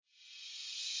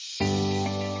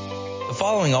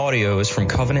following audio is from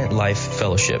Covenant Life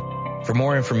Fellowship. For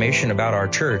more information about our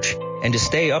church and to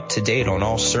stay up to date on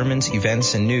all sermons,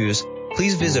 events, and news,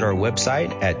 please visit our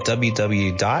website at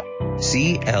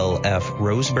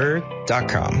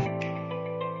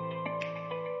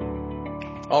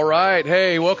www.clfroseburg.com. All right.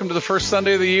 Hey, welcome to the first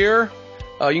Sunday of the year.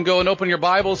 You can go and open your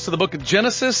Bibles to the book of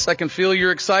Genesis. I can feel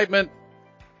your excitement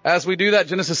as we do that.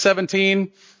 Genesis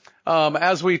 17.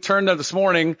 As we turn there this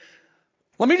morning,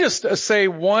 let me just say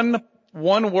one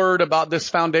word about this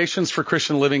Foundations for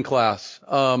Christian Living class.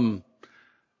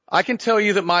 I can tell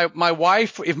you that my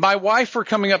wife, if my wife were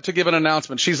coming up to give an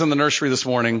announcement, she's in the nursery this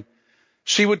morning,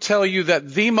 she would tell you that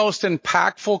the most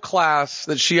impactful class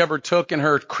that she ever took in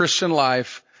her Christian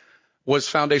life was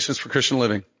Foundations for Christian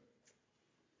Living.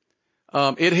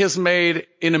 It has made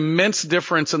an immense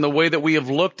difference in the way that we have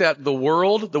looked at the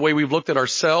world, the way we've looked at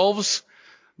ourselves,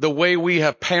 the way we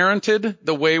have parented,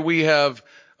 the way we have,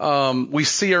 we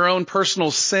see our own personal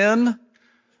sin,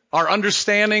 our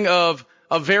understanding of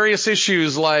various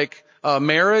issues like,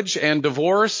 marriage and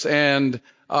divorce and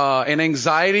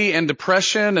anxiety and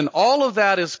depression, and all of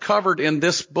that is covered in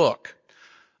this book,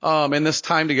 in this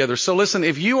time together. So listen,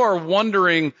 if you are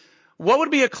wondering what would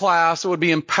be a class that would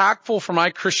be impactful for my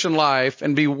Christian life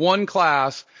and be one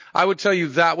class, I would tell you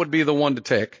that would be the one to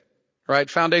take. Right?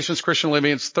 Foundations Christian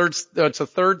Living. It's a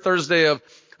third Thursday of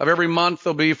every month.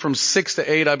 They'll be from 6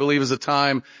 to 8, I believe, is the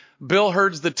time. Bill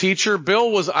Hurd's the teacher. Bill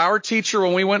was our teacher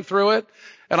when we went through it.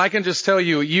 And I can just tell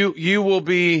you, you will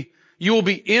be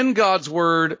in God's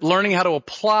Word, learning how to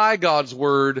apply God's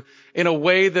Word in a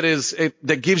way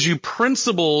that gives you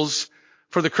principles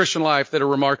for the Christian life that are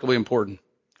remarkably important.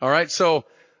 All right. So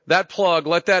that plug,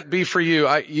 let that be for you.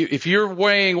 If you're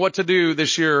weighing what to do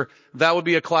this year, that would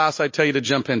be a class I'd tell you to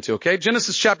jump into. Okay.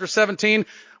 Genesis chapter 17,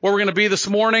 where we're going to be this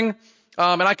morning.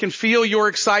 And I can feel your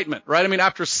excitement, right? I mean,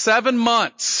 after 7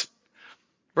 months,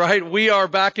 right? We are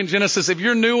back in Genesis. If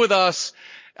you're new with us,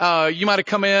 you might have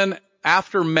come in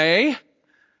after May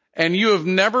and you have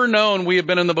never known we have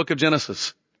been in the book of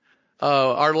Genesis.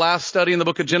 Our last study in the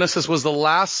book of Genesis was the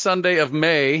last Sunday of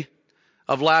May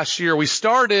of last year. We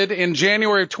started in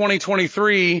January of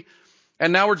 2023,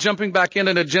 and now we're jumping back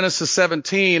into Genesis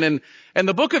 17. And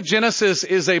the book of Genesis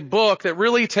is a book that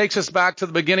really takes us back to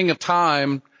the beginning of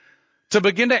time to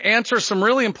begin to answer some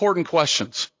really important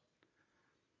questions.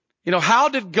 You know, how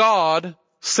did God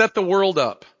set the world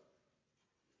up?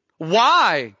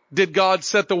 Why did God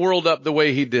set the world up the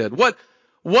way he did? What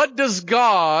does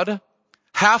God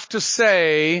have to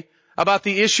say about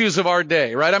the issues of our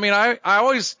day, right? I mean, I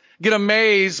always get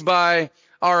amazed by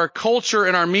our culture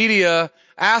and our media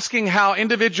asking how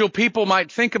individual people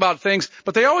might think about things,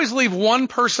 but they always leave one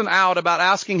person out about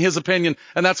asking his opinion,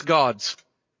 and that's God's.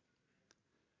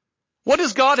 What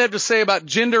does God have to say about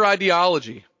gender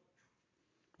ideology?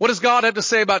 What does God have to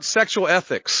say about sexual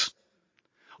ethics?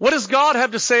 What does God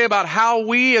have to say about how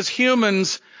we as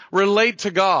humans relate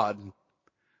to God?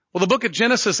 Well, the book of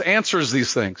Genesis answers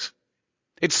these things.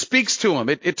 It speaks to him.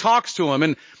 It talks to him.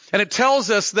 And it tells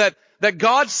us that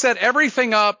God set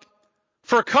everything up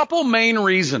for a couple main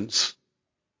reasons.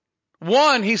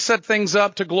 One, he set things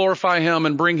up to glorify him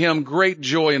and bring him great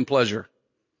joy and pleasure.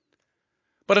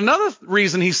 But another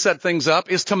reason he set things up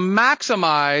is to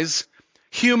maximize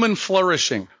human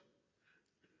flourishing.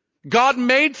 God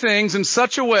made things in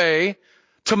such a way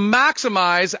to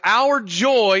maximize our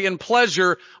joy and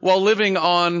pleasure while living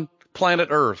on planet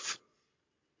Earth.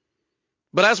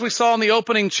 But as we saw in the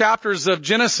opening chapters of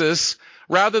Genesis,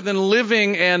 rather than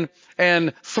living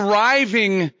and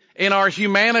thriving in our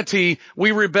humanity,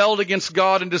 we rebelled against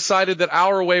God and decided that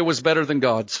our way was better than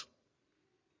God's.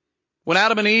 When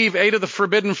Adam and Eve ate of the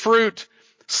forbidden fruit,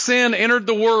 sin entered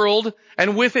the world,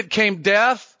 and with it came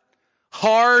death,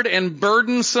 hard and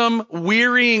burdensome,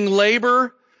 wearying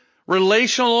labor,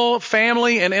 relational,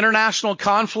 family, and international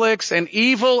conflicts, and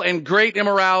evil and great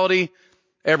immorality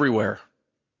everywhere.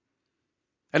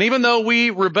 And even though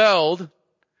we rebelled,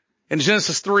 in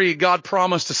Genesis 3, God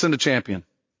promised to send a champion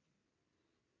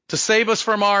to save us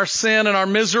from our sin and our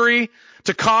misery,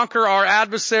 to conquer our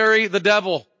adversary, the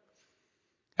devil.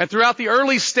 And throughout the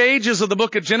early stages of the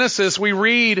book of Genesis, we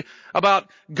read about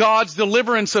God's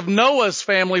deliverance of Noah's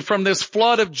family from this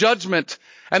flood of judgment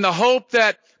and the hope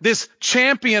that this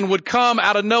champion would come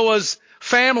out of Noah's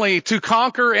family to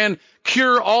conquer and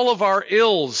cure all of our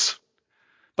ills.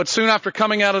 But soon after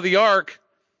coming out of the ark,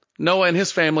 Noah and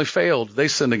his family failed. They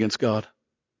sinned against God.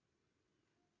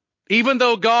 Even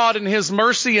though God in his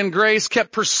mercy and grace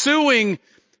kept pursuing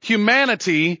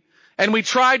humanity, and we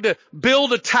tried to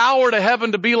build a tower to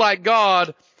heaven to be like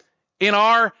God, in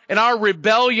our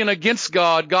rebellion against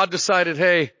God, God decided,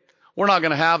 hey, We're not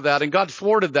going to have that. And God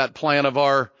thwarted that plan of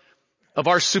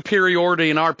our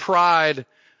superiority and our pride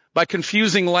by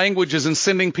confusing languages and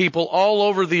sending people all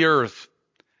over the earth.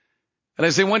 And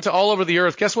as they went to all over the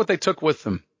earth, guess what they took with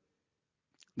them?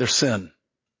 Their sin.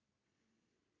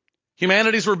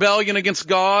 Humanity's rebellion against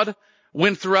God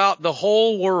went throughout the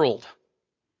whole world.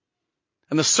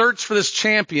 And the search for this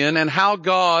champion and how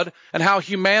God and how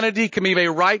humanity can be made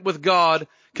right with God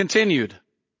continued.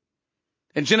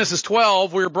 In Genesis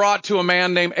 12, we were brought to a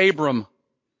man named Abram.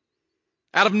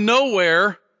 Out of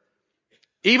nowhere,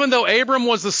 even though Abram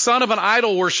was the son of an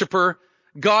idol worshiper,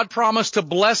 God promised to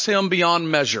bless him beyond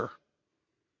measure.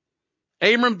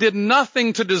 Abram did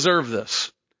nothing to deserve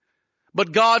this,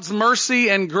 but God's mercy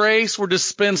and grace were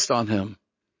dispensed on him.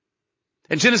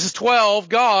 In Genesis 12,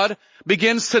 God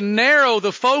begins to narrow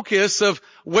the focus of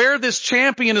where this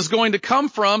champion is going to come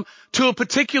from to a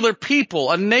particular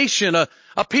people, a nation, a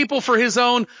people for his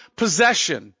own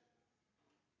possession.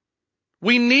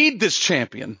 We need this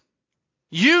champion.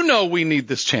 You know we need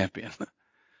this champion.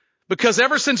 Because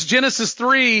ever since Genesis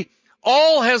 3,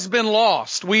 all has been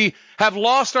lost. We have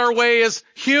lost our way as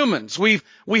humans. We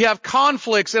have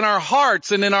conflicts in our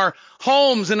hearts and in our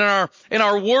homes and in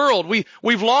our world.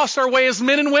 We've lost our way as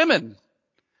men and women.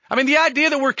 I mean, the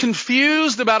idea that we're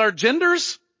confused about our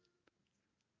genders,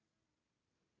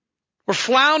 we're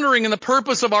floundering in the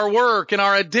purpose of our work, and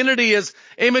our identity as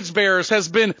image bearers has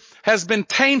been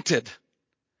tainted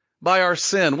by our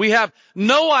sin. We have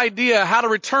no idea how to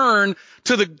return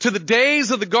to the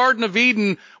days of the Garden of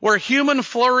Eden where human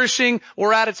flourishing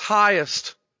were at its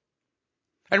highest.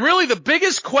 And really the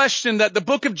biggest question that the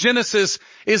book of Genesis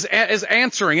is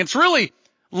answering, it's really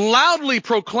loudly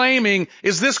proclaiming,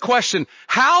 is this question: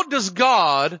 how does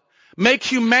God make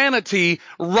humanity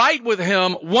right with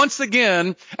him once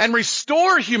again and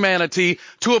restore humanity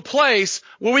to a place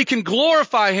where we can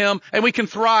glorify him and we can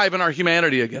thrive in our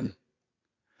humanity again?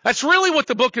 That's really what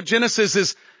the book of Genesis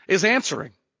is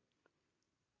answering.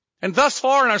 And thus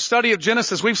far in our study of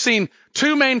Genesis, we've seen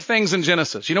two main things in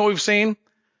Genesis. You know what we've seen?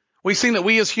 We've seen that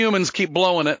we as humans keep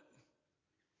blowing it.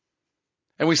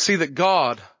 And we see that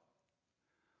God,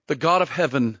 the God of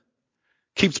heaven,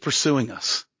 keeps pursuing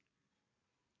us.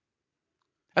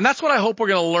 And that's what I hope we're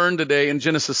going to learn today in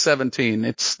Genesis 17.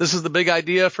 This is the big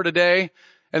idea for today.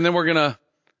 And then we're going to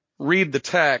read the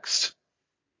text.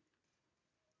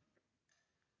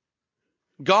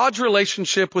 God's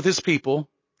relationship with his people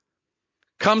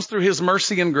comes through his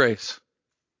mercy and grace.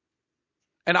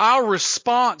 And our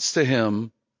response to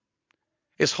him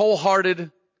is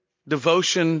wholehearted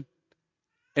devotion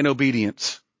and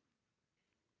obedience.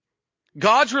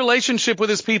 God's relationship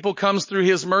with his people comes through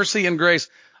his mercy and grace.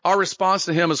 Our response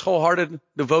to him is wholehearted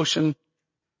devotion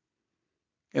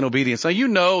and obedience. Now, you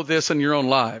know this in your own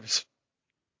lives.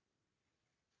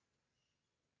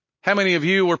 How many of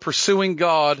you were pursuing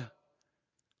God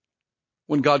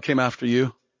when God came after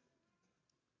you?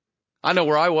 I know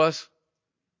where I was.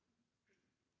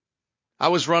 I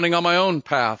was running on my own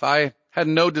path. I had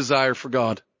no desire for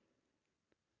God.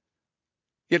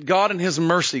 Yet God in his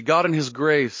mercy, God in his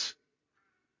grace,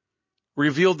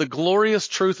 revealed the glorious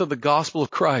truth of the gospel of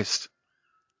Christ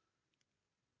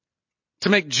to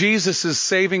make Jesus'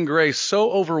 saving grace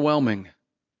so overwhelming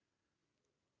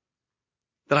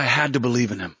that I had to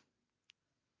believe in him.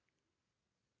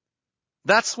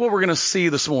 That's what we're going to see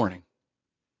this morning.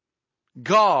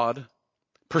 God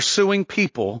pursuing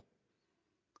people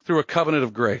through a covenant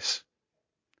of grace.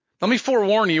 Let me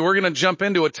forewarn you, we're going to jump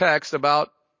into a text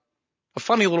about a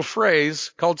funny little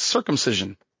phrase called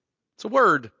circumcision. It's a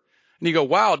word. And you go,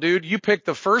 wow, dude, you picked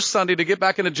the first Sunday to get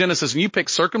back into Genesis and you picked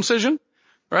circumcision,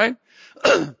 right?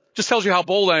 Just tells you how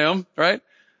bold I am, right?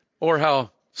 Or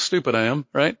how stupid I am,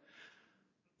 right?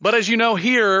 But as you know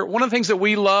here, one of the things that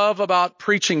we love about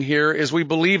preaching here is we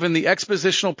believe in the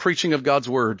expositional preaching of God's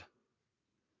word.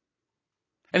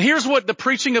 And here's what the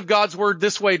preaching of God's word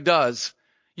this way does.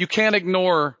 You can't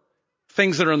ignore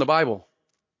things that are in the Bible.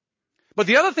 But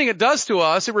the other thing it does to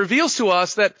us, it reveals to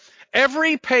us that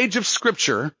every page of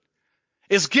Scripture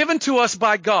is given to us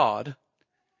by God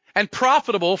and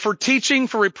profitable for teaching,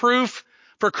 for reproof,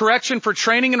 for correction, for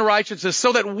training in righteousness,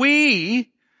 so that we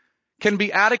can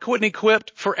be adequate and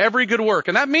equipped for every good work.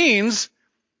 And that means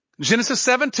Genesis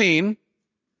 17,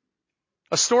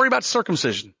 a story about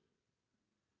circumcision,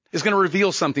 is going to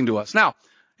reveal something to us. Now,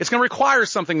 it's going to require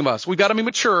something of us. We've got to be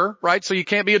mature, right? So you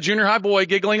can't be a junior high boy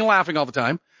giggling and laughing all the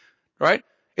time, right?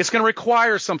 It's going to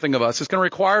require something of us. It's going to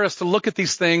require us to look at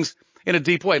these things in a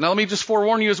deep way. Now, let me just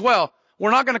forewarn you as well.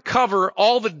 We're not going to cover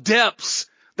all the depths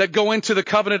that go into the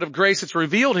covenant of grace that's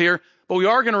revealed here, but we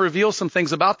are going to reveal some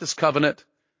things about this covenant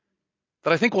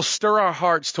that I think will stir our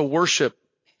hearts to worship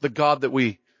the God that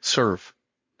we serve.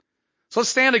 So let's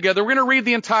stand together. We're going to read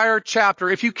the entire chapter.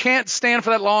 If you can't stand for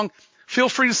that long, feel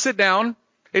free to sit down.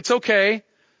 It's okay.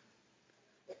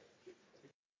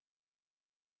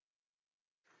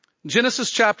 Genesis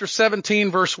chapter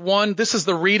 17, verse 1. This is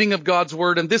the reading of God's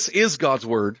word, and this is God's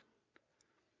word.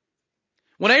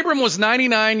 When Abram was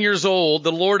 99 years old,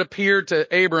 the Lord appeared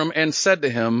to Abram and said to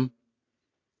him,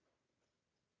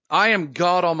 I am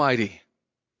God Almighty.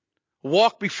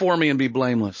 Walk before me and be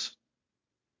blameless,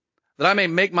 that I may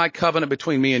make my covenant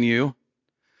between me and you,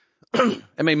 and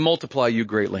may multiply you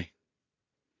greatly.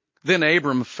 Then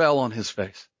Abram fell on his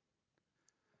face.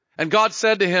 And God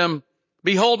said to him,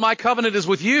 Behold, my covenant is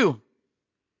with you,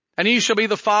 and you shall be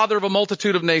the father of a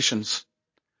multitude of nations.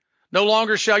 No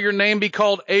longer shall your name be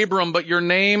called Abram, but your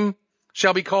name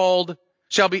shall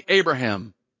be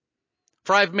Abraham.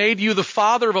 For I have made you the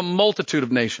father of a multitude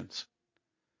of nations.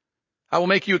 I will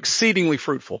make you exceedingly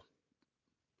fruitful.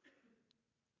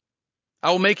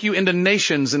 I will make you into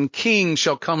nations, and kings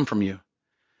shall come from you.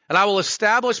 And I will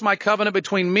establish my covenant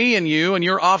between me and you and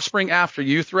your offspring after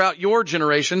you throughout your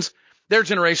generations, their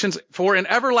generations, for an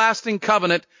everlasting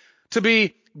covenant to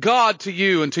be God to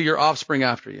you and to your offspring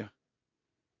after you.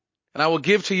 And I will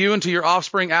give to you and to your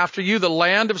offspring after you the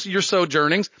land of your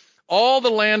sojournings, all the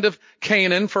land of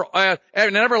Canaan for an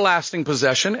everlasting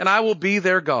possession, and I will be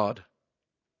their God.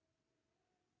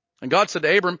 And God said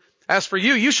to Abram, As for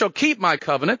you, you shall keep my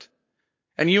covenant,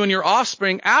 and you and your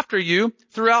offspring after you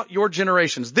throughout your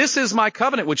generations. This is my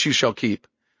covenant which you shall keep.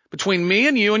 Between me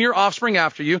and you and your offspring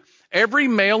after you, every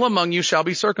male among you shall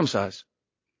be circumcised.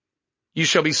 You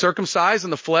shall be circumcised in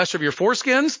the flesh of your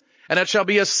foreskins, and it shall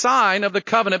be a sign of the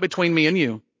covenant between me and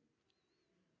you.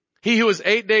 He who is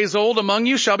 8 days old among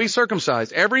you shall be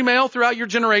circumcised. Every male throughout your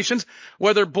generations,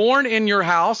 whether born in your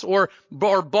house or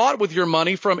bought with your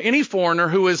money from any foreigner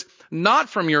who is not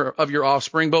from your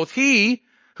offspring, both he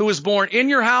who is born in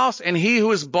your house and he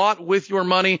who is bought with your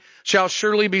money shall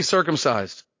surely be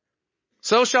circumcised.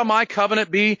 So shall my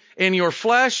covenant be in your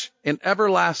flesh, an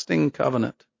everlasting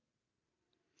covenant.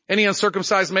 Any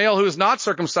uncircumcised male who is not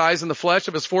circumcised in the flesh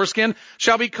of his foreskin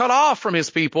shall be cut off from his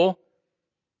people.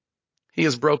 He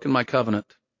has broken my covenant.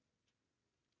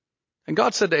 And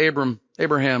God said to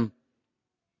Abraham,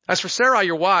 As for Sarai,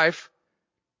 your wife,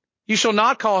 you shall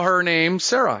not call her name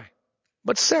Sarai,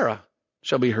 but Sarah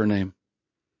shall be her name.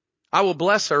 I will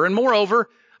bless her, and moreover,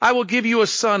 I will give you a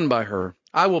son by her.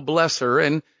 I will bless her,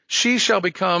 and she shall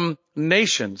become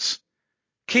nations.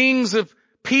 Kings of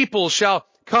people shall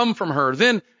come from her.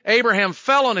 Then Abraham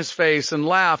fell on his face and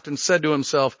laughed and said to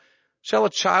himself, Shall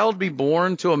a child be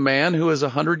born to a man who is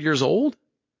 100 years old?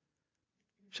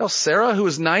 Shall Sarah, who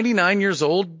is 99 years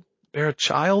old, bear a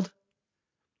child?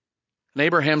 And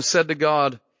Abraham said to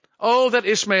God, Oh, that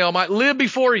Ishmael might live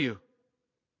before you.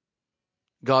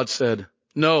 God said,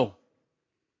 No,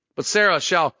 but Sarah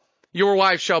your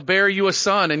wife shall bear you a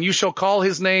son, and you shall call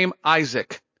his name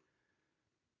Isaac.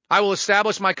 I will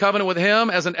establish my covenant with him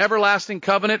as an everlasting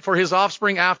covenant for his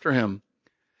offspring after him.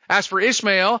 As for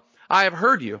Ishmael, I have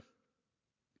heard you.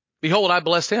 Behold, I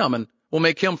blessed him, and will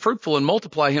make him fruitful and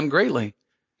multiply him greatly.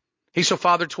 He shall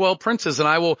father 12 princes, and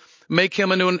I will make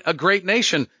him into a great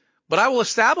nation. But I will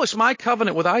establish my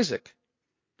covenant with Isaac,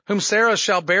 whom Sarah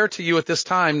shall bear to you at this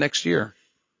time next year.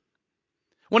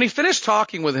 When he finished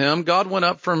talking with him, God went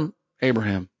up from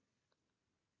Abraham.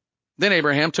 Then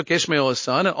Abraham took Ishmael his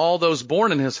son, and all those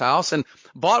born in his house, and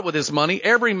bought with his money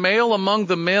every male among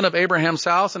the men of Abraham's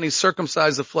house, and he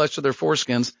circumcised the flesh of their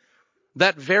foreskins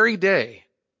that very day,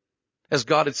 as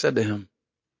God had said to him.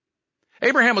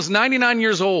 Abraham was 99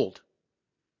 years old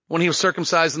when he was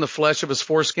circumcised in the flesh of his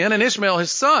foreskin, and Ishmael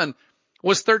his son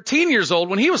was 13 years old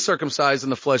when he was circumcised in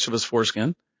the flesh of his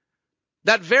foreskin.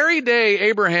 That very day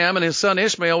Abraham and his son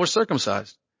Ishmael were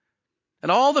circumcised.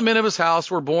 And all the men of his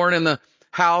house were born in the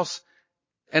house,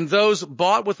 and those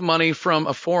bought with money from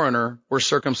a foreigner were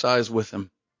circumcised with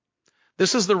him.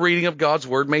 This is the reading of God's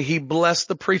word. May he bless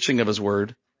the preaching of his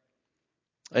word.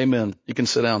 Amen. You can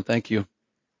sit down. Thank you.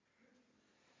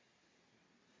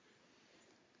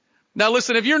 Now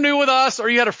listen, if you're new with us, or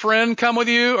you had a friend come with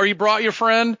you, or you brought your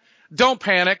friend, don't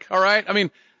panic, all right? I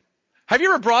mean, have you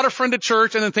ever brought a friend to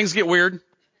church and then things get weird?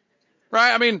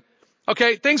 Right? I mean,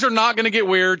 okay, things are not going to get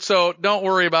weird, so don't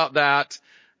worry about that.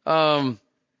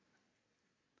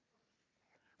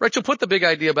 Rachel, put the big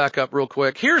idea back up real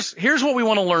quick. Here's what we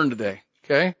want to learn today,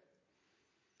 okay?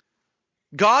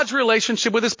 God's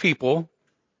relationship with his people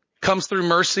comes through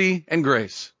mercy and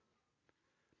grace.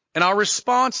 And our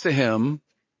response to him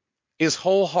is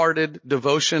wholehearted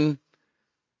devotion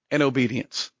and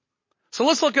obedience. So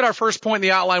let's look at our first point in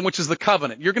the outline, which is the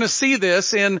covenant. You're going to see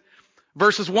this in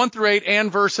verses 1 through 8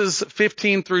 and verses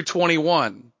 15 through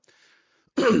 21.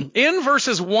 In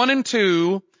verses 1 and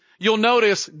 2, you'll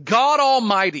notice God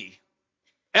Almighty,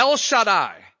 El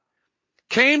Shaddai,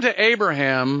 came to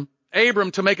Abram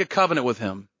to make a covenant with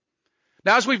him.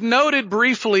 Now, as we've noted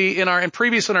briefly in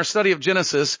our study of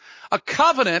Genesis, a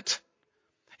covenant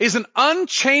is an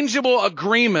unchangeable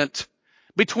agreement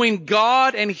between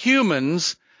God and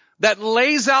humans that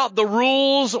lays out the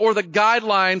rules or the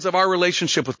guidelines of our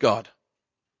relationship with God.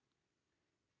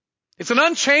 It's an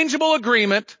unchangeable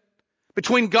agreement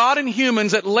between God and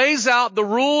humans that lays out the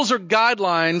rules or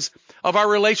guidelines of our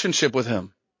relationship with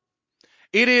Him.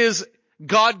 It is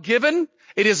God-given,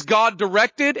 it is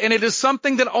God-directed, and it is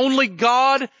something that only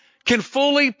God can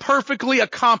fully, perfectly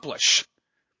accomplish.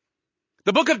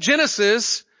 The book of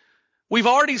Genesis, we've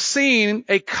already seen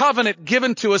a covenant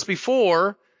given to us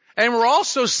before, and we're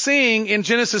also seeing in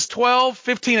Genesis 12,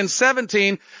 15, and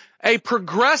 17 a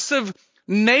progressive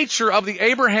nature of the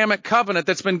Abrahamic covenant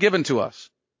that's been given to us.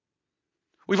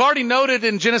 We've already noted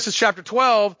in Genesis chapter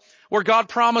 12 where God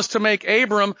promised to make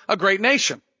Abram a great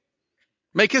nation,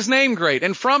 make his name great,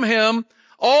 and from him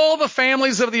all the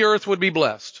families of the earth would be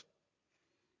blessed.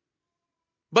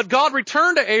 But God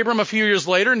returned to Abram a few years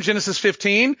later in Genesis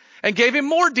 15 and gave him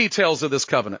more details of this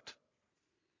covenant.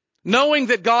 Knowing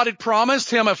that God had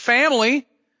promised him a family,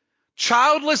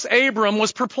 childless Abram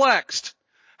was perplexed.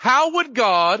 How would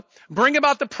God bring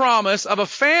about the promise of a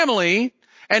family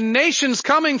and nations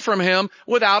coming from him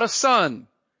without a son?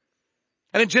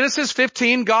 And in Genesis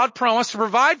 15, God promised to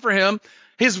provide for him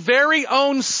his very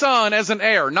own son as an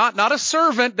heir, not a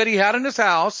servant that he had in his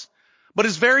house, but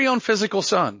his very own physical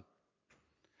son.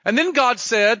 And then God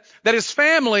said that his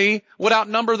family would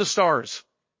outnumber the stars.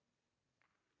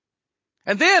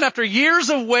 And then after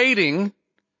years of waiting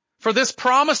for this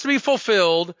promise to be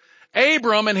fulfilled,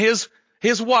 Abram and his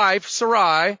wife,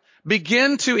 Sarai,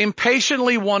 begin to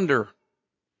impatiently wonder,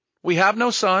 we have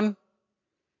no son.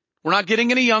 We're not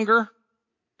getting any younger.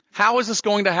 How is this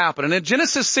going to happen? And in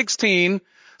Genesis 16,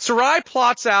 Sarai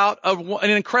plots out an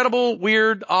incredible,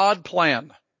 weird, odd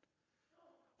plan.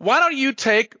 Why don't you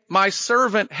take my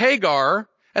servant Hagar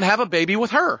and have a baby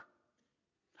with her?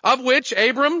 Of which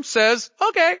Abram says,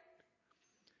 okay.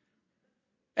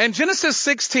 And Genesis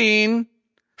 16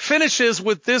 finishes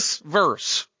with this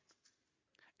verse.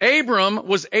 Abram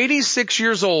was 86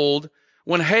 years old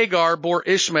when Hagar bore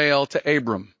Ishmael to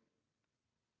Abram.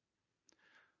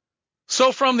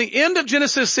 So from the end of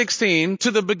Genesis 16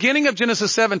 to the beginning of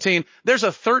Genesis 17, there's a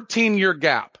 13-year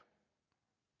gap.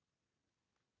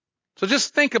 So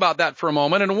just think about that for a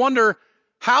moment and wonder,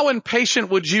 how impatient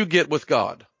would you get with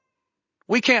God?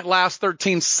 We can't last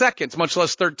 13 seconds, much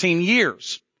less 13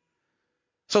 years.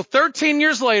 So 13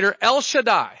 years later, El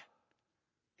Shaddai,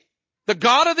 the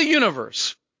God of the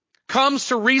universe, comes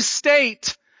to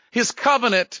restate his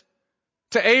covenant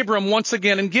to Abram once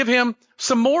again and give him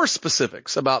some more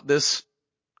specifics about this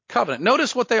covenant.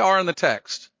 Notice what they are in the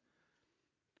text.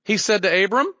 He said to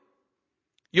Abram,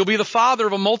 you'll be the father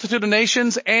of a multitude of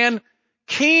nations, and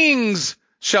kings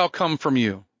shall come from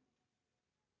you.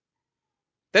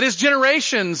 That his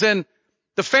generations and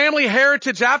the family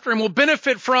heritage after him will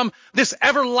benefit from this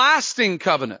everlasting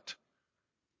covenant.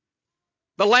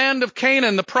 The land of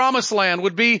Canaan, the promised land,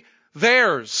 would be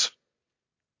theirs.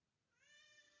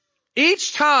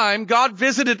 Each time God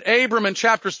visited Abram in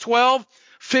chapters 12,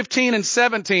 15, and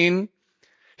 17,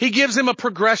 he gives him a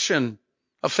progression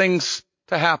of things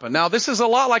to happen. Now, this is a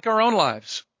lot like our own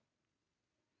lives.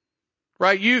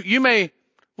 Right? You may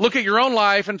look at your own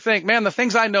life and think, man, the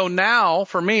things I know now,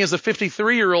 for me as a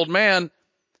 53-year-old man,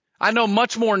 I know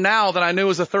much more now than I knew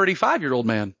as a 35-year-old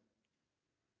man.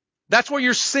 That's what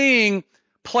you're seeing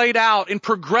played out in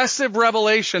progressive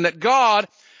revelation, that God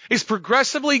is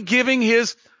progressively giving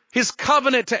his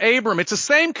covenant to Abram. It's the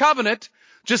same covenant,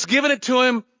 just giving it to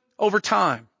him over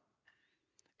time.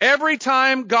 Every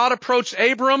time God approached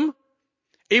Abram,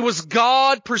 it was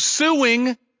God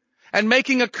pursuing and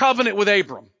making a covenant with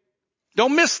Abram.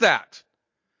 Don't miss that.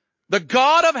 The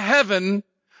God of heaven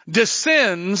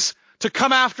descends to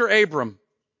come after Abram.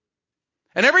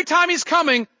 And every time he's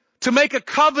coming to make a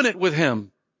covenant with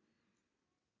him,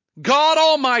 God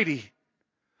Almighty,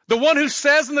 the one who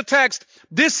says in the text,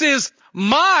 this is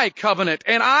my covenant,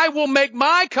 and I will make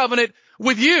my covenant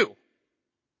with you.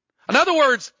 In other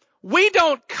words, we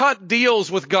don't cut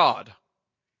deals with God.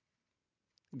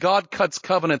 God cuts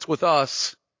covenants with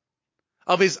us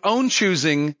of his own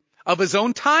choosing, of his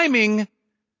own timing,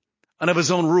 and of his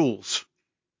own rules.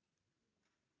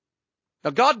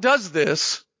 Now, God does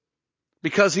this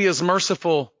because he is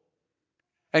merciful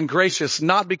and gracious,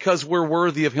 not because we're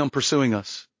worthy of him pursuing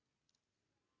us.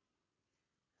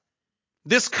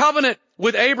 This covenant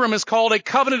with Abram is called a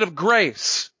covenant of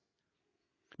grace.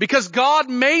 Because God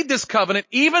made this covenant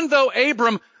even though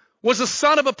Abram was the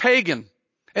son of a pagan,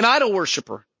 an idol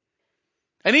worshiper.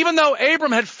 And even though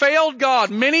Abram had failed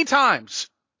God many times,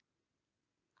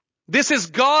 this is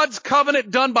God's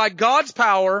covenant done by God's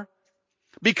power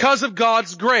because of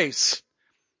God's grace.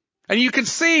 And you can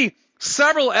see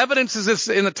several evidences of this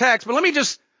in the text, but let me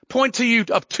just point to you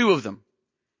of two of them.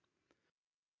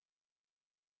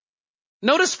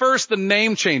 Notice first the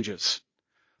name changes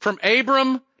from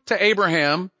Abram to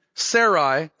Abraham,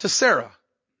 Sarai to Sarah.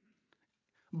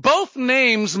 Both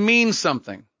names mean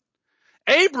something.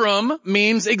 Abram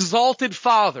means exalted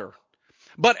father,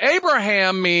 but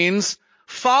Abraham means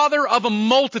father of a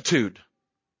multitude,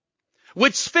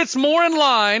 which fits more in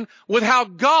line with how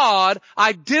God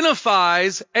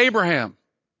identifies Abraham.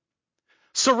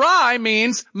 Sarai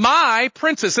means my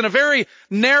princess in a very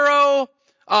narrow,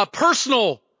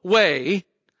 personal way,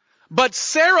 but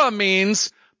Sarah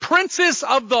means princess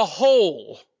of the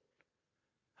whole.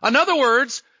 In other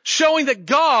words, showing that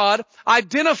God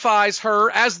identifies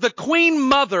her as the queen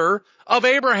mother of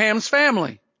Abraham's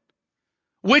family,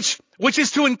 which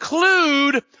is to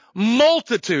include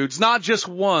multitudes, not just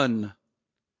one.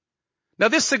 Now,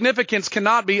 this significance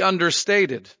cannot be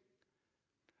understated.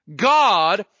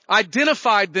 God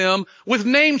identified them with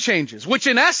name changes, which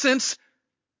in essence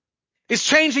is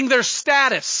changing their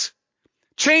status,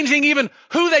 changing even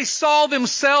who they saw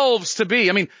themselves to be.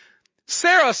 I mean,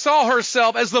 Sarah saw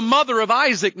herself as the mother of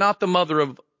Isaac, not the mother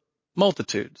of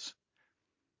multitudes.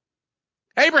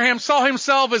 Abraham saw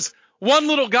himself as one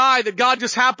little guy that God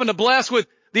just happened to bless with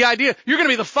the idea, you're going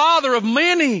to be the father of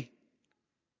many.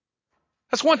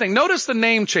 That's one thing. Notice the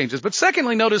name changes. But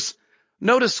secondly, notice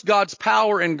God's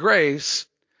power and grace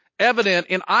evident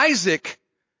in Isaac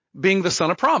being the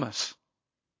son of promise.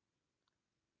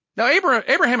 Now,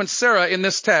 Abraham and Sarah in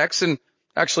this text, and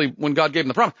actually when God gave them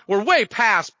the promise, were way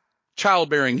past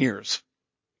childbearing years.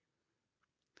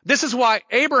 This is why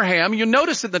Abraham, you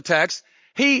notice in the text,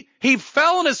 he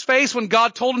fell on his face when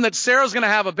God told him that Sarah's going to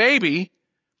have a baby,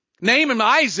 name him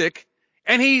Isaac,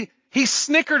 and he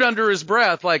snickered under his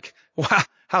breath like, wow,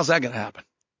 how's that going to happen?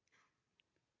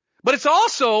 But it's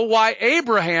also why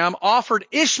Abraham offered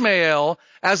Ishmael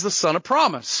as the son of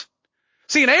promise.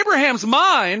 See, in Abraham's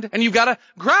mind, and you've got to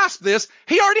grasp this,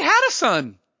 he already had a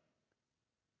son.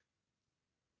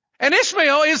 And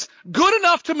Ishmael is good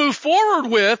enough to move forward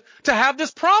with to have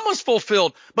this promise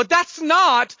fulfilled. But that's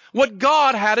not what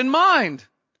God had in mind.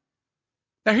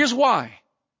 Now here's why.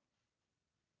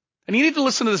 And you need to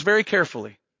listen to this very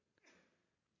carefully.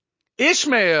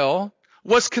 Ishmael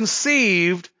was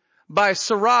conceived by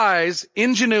Sarai's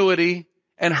ingenuity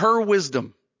and her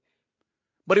wisdom.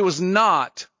 But it was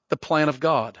not the plan of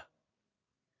God.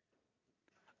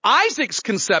 Isaac's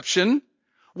conception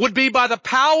would be by the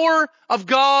power of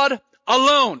God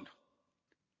alone.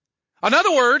 In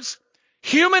other words,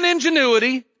 human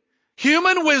ingenuity,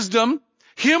 human wisdom,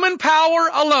 human power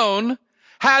alone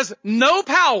has no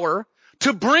power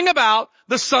to bring about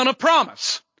the son of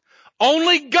promise.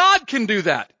 Only God can do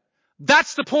that.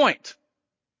 That's the point.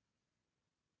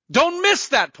 Don't miss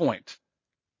that point.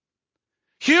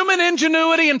 Human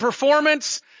ingenuity and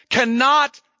performance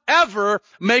cannot ever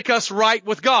make us right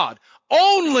with God.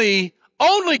 Only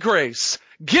grace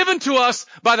given to us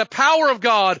by the power of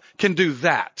God can do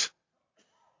that.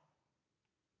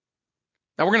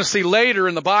 Now we're going to see later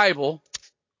in the Bible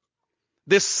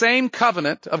this same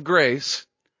covenant of grace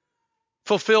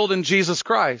fulfilled in Jesus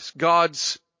Christ,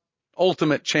 God's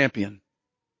ultimate champion,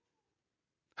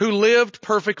 who lived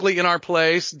perfectly in our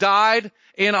place, died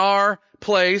in our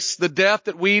place, the death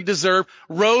that we deserve,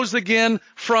 rose again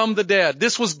from the dead.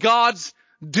 This was God's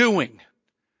doing.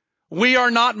 We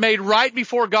are not made right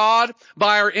before God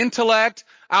by our intellect,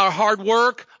 our hard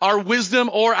work, our wisdom,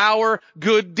 or our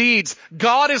good deeds.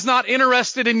 God is not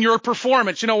interested in your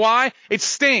performance. You know why? It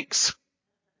stinks.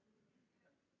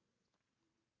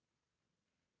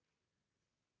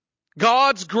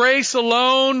 God's grace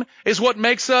alone is what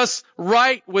makes us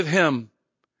right with Him.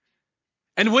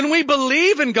 And when we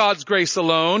believe in God's grace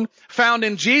alone, found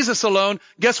in Jesus alone,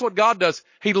 guess what God does?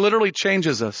 He literally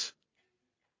changes us.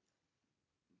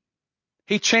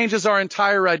 He changes our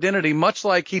entire identity, much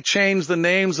like He changed the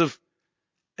names of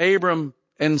Abram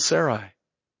and Sarai.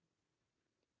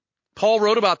 Paul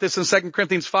wrote about this in 2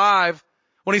 Corinthians 5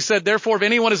 when he said, therefore, if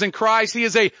anyone is in Christ, he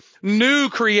is a new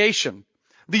creation.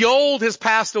 The old has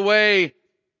passed away,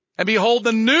 and behold,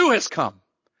 the new has come.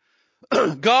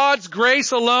 God's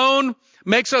grace alone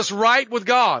makes us right with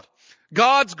God.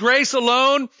 God's grace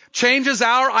alone changes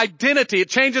our identity. It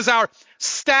changes our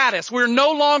status. We're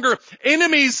no longer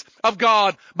enemies of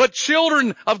God, but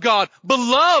children of God,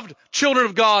 beloved children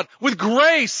of God, with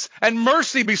grace and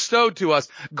mercy bestowed to us.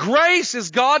 Grace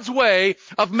is God's way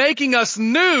of making us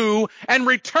new and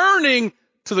returning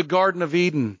to the Garden of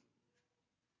Eden.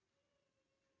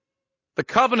 The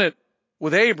covenant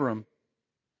with Abram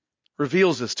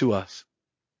reveals this to us.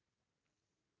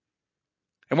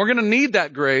 And we're going to need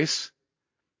that grace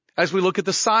as we look at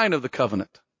the sign of the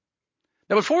covenant.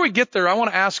 Now, before we get there, I want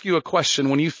to ask you a question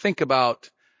when you think about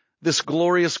this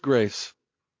glorious grace.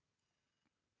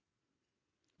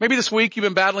 Maybe this week you've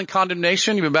been battling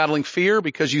condemnation, you've been battling fear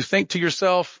because you think to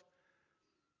yourself,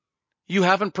 you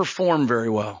haven't performed very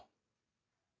well.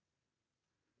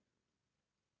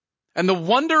 And the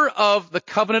wonder of the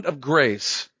covenant of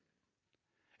grace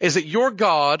is that your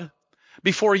God,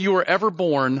 before you were ever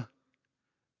born,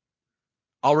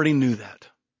 already knew that.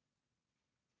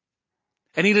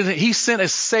 And he sent a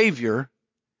Savior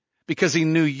because he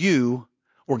knew you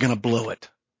were going to blow it.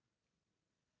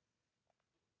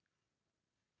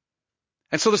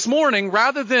 And so this morning,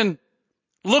 rather than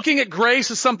looking at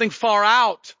grace as something far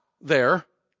out there,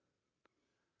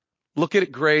 look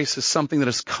at grace as something that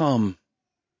has come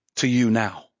to you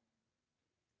now.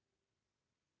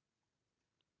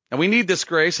 And we need this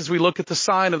grace as we look at the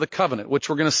sign of the covenant, which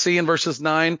we're going to see in verses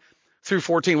 9 through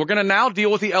 14. We're going to now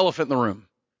deal with the elephant in the room.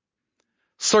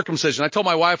 Circumcision. I told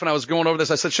my wife when I was going over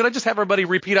this, I said, should I just have everybody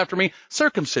repeat after me?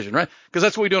 Circumcision, right? Because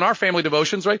that's what we do in our family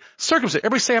devotions, right? Circumcision.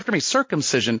 Everybody say after me,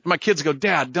 circumcision. My kids go,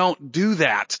 Dad, don't do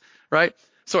that, right?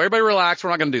 So everybody relax.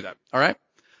 We're not going to do that, all right?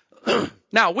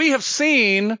 Now, we have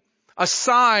seen a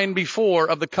sign before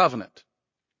of the covenant.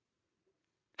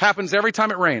 Happens every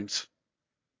time it rains.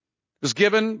 It was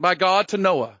given by God to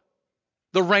Noah,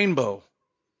 the rainbow.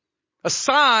 A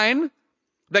sign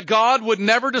that God would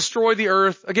never destroy the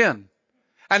earth again.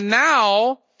 And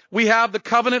now we have the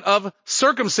covenant of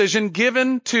circumcision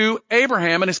given to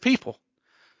Abraham and his people.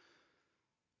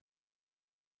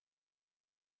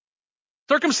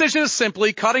 Circumcision is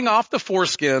simply cutting off the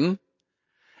foreskin.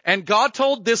 And God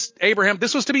told Abraham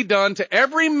this was to be done to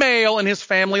every male in his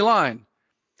family line.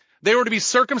 They were to be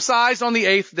circumcised on the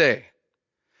 8th day.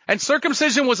 And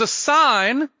circumcision was a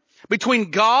sign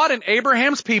between God and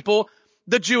Abraham's people,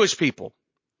 the Jewish people.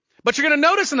 But you're going to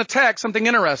notice in the text something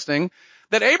interesting,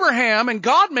 that Abraham and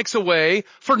God makes a way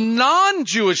for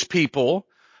non-Jewish people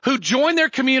who join their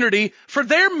community for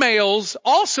their males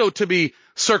also to be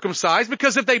circumcised,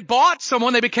 because if they bought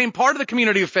someone, they became part of the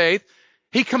community of faith.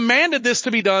 He commanded this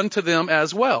to be done to them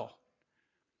as well.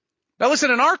 Now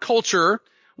listen, in our culture,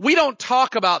 we don't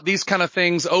talk about these kind of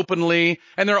things openly,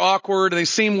 and they're awkward and they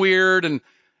seem weird, and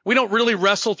we don't really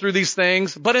wrestle through these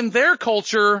things. But in their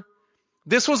culture,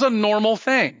 this was a normal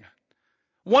thing.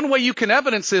 One way you can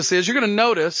evidence this is you're going to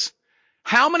notice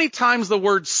how many times the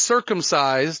word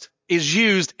circumcised is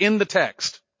used in the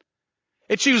text.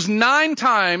 It's used 9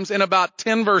 times in about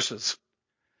 10 verses.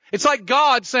 It's like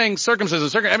God saying circumcision,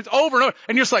 circumcision. It's over and over.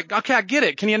 And you're just like, okay, I get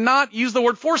it. Can you not use the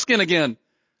word foreskin again?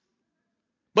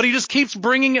 But he just keeps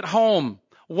bringing it home.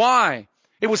 Why?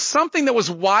 It was something that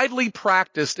was widely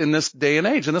practiced in this day and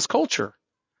age, in this culture.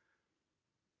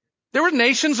 There were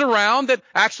nations around that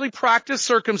actually practiced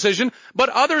circumcision, but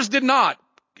others did not.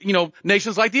 You know,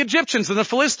 nations like the Egyptians and the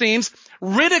Philistines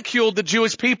ridiculed the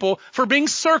Jewish people for being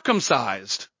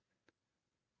circumcised.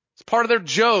 It's part of their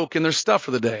joke and their stuff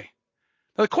for the day.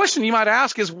 Now, the question you might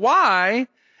ask is, why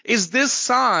is this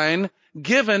sign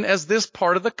given as this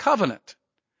part of the covenant?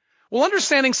 Well,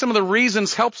 understanding some of the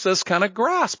reasons helps us kind of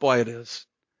grasp why it is.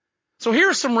 So here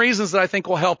are some reasons that I think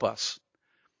will help us.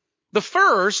 The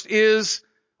first is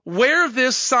where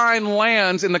this sign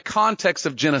lands in the context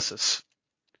of Genesis.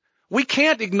 We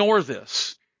can't ignore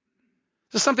this.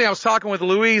 This is something I was talking with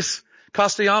Luis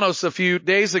Castellanos a few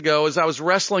days ago as I was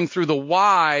wrestling through the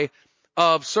why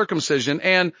of circumcision.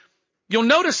 And you'll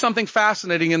notice something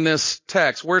fascinating in this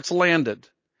text, where it's landed.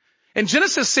 In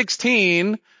Genesis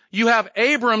 16, you have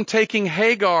Abram taking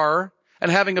Hagar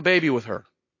and having a baby with her.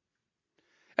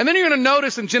 And then you're going to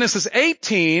notice in Genesis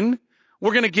 18,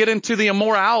 we're going to get into the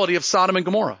immorality of Sodom and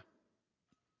Gomorrah.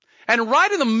 And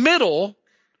right in the middle,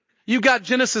 you got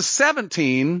Genesis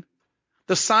 17,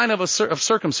 the sign of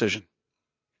circumcision.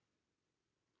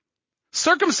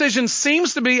 Circumcision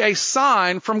seems to be a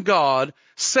sign from God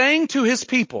saying to his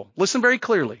people, listen very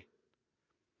clearly,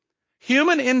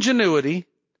 human ingenuity,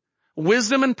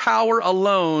 wisdom and power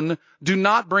alone do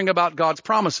not bring about God's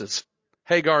promises,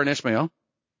 Hagar and Ishmael.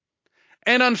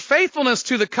 And unfaithfulness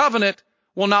to the covenant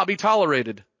will not be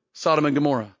tolerated, Sodom and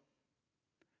Gomorrah.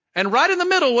 And right in the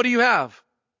middle, what do you have?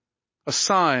 A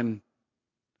sign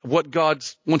of what God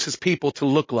wants his people to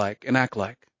look like and act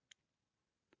like.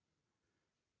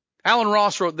 Alan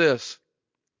Ross wrote this: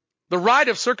 the rite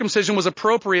of circumcision was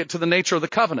appropriate to the nature of the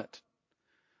covenant.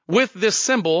 With this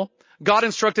symbol, God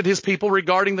instructed his people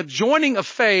regarding the joining of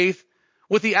faith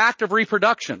with the act of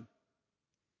reproduction.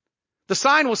 The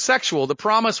sign was sexual. The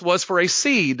promise was for a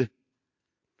seed.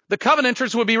 The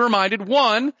covenanters would be reminded,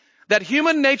 one, that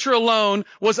human nature alone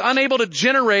was unable to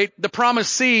generate the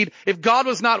promised seed if God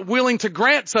was not willing to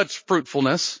grant such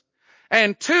fruitfulness.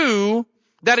 And two,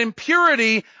 that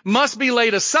impurity must be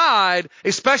laid aside,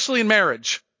 especially in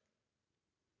marriage.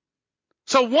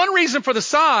 So one reason for the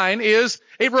sign is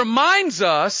it reminds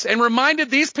us and reminded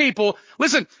these people,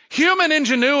 listen, human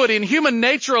ingenuity and human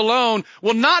nature alone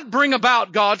will not bring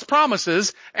about God's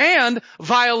promises, and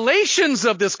violations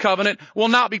of this covenant will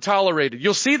not be tolerated.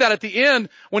 You'll see that at the end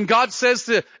when God says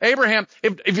to Abraham,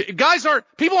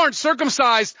 if people aren't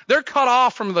circumcised, they're cut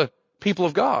off from the people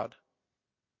of God.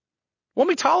 Won't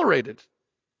be tolerated.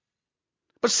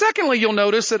 But secondly, you'll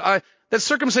notice that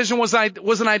circumcision was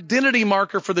an identity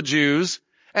marker for the Jews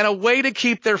and a way to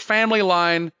keep their family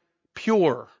line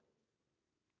pure.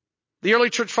 The early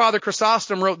church father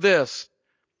Chrysostom wrote this: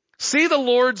 see the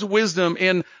Lord's wisdom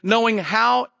in knowing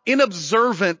how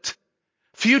inobservant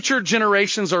future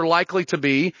generations are likely to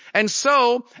be, and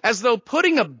so, as though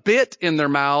putting a bit in their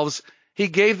mouths, he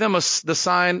gave them the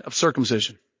sign of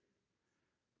circumcision,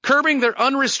 curbing their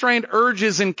unrestrained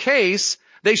urges in case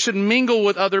they should mingle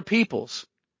with other peoples.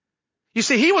 You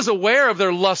see, he was aware of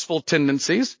their lustful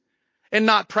tendencies and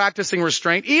not practicing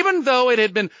restraint, even though it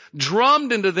had been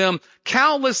drummed into them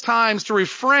countless times to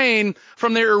refrain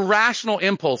from their irrational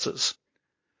impulses.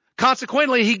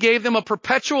 Consequently, he gave them a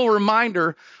perpetual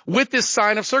reminder with this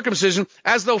sign of circumcision,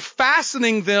 as though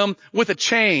fastening them with a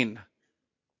chain.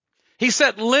 He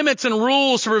set limits and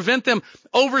rules to prevent them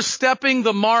overstepping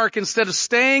the mark instead of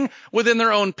staying within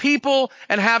their own people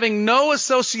and having no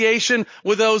association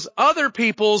with those other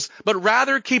peoples, but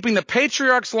rather keeping the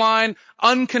patriarch's line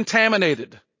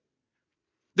uncontaminated.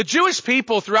 The Jewish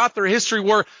people throughout their history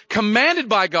were commanded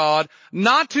by God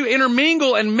not to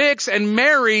intermingle and mix and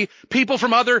marry people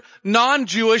from other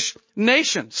non-Jewish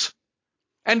nations.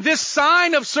 And this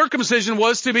sign of circumcision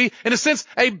was to be, in a sense,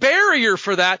 a barrier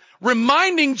for that,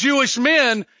 reminding Jewish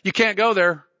men, you can't go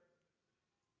there.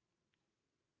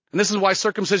 And this is why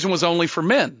circumcision was only for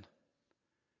men.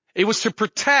 It was to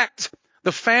protect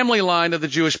the family line of the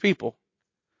Jewish people.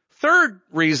 Third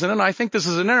reason, and I think this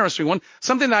is an interesting one,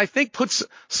 something that I think puts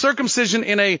circumcision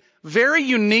in a very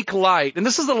unique light, and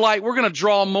this is the light we're going to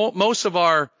draw most of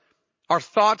our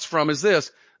thoughts from, is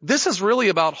this. This is really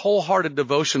about wholehearted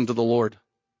devotion to the Lord.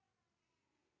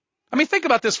 I mean, think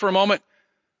about this for a moment.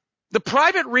 The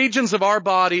private regions of our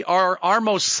body are our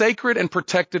most sacred and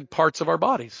protected parts of our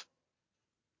bodies.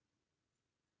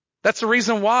 That's the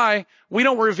reason why we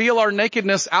don't reveal our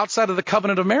nakedness outside of the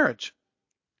covenant of marriage.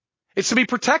 It's to be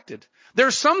protected. There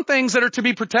are some things that are to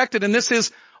be protected, and this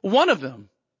is one of them.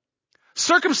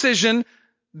 Circumcision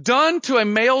done to a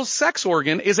male sex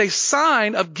organ is a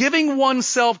sign of giving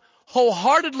oneself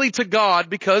wholeheartedly to God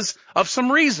because of some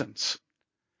reasons.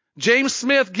 James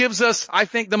Smith gives us, I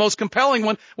think, the most compelling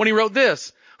one when he wrote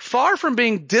this: far from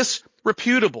being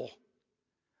disreputable,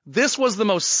 this was the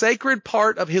most sacred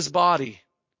part of his body.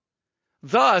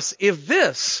 Thus, if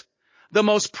this, the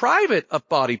most private of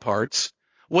body parts,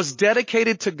 was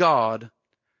dedicated to God,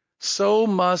 so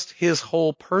must his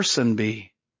whole person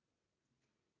be.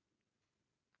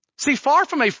 See, far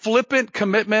from a flippant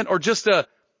commitment or just a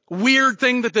weird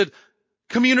thing that the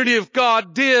community of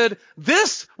God did,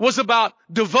 this was about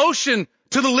devotion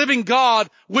to the living God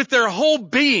with their whole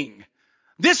being.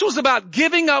 This was about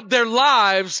giving up their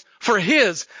lives for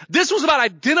His. This was about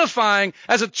identifying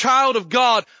as a child of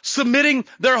God, submitting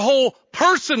their whole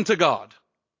person to God.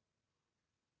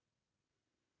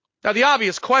 Now, the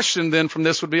obvious question then from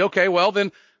this would be, okay, well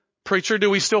then, preacher, do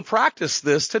we still practice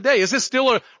this today? Is this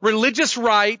still a religious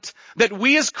rite that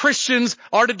we as Christians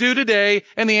are to do today?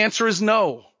 And the answer is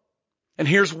no. And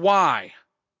here's why.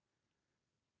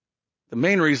 The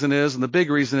main reason is, and the big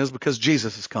reason is, because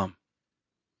Jesus has come.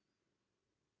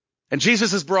 And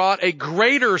Jesus has brought a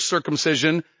greater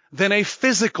circumcision than a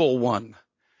physical one.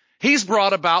 He's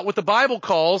brought about what the Bible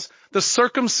calls the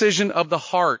circumcision of the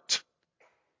heart.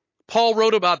 Paul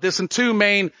wrote about this in two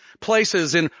main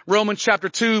places. In Romans chapter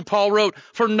 2, Paul wrote,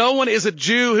 "For no one is a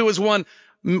Jew who is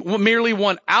merely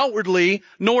one outwardly,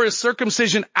 nor is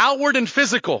circumcision outward and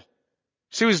physical."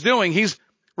 See what he's doing? He's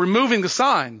removing the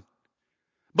sign.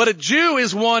 "But a Jew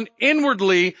is one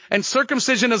inwardly, and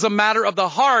circumcision is a matter of the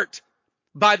heart,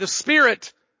 by the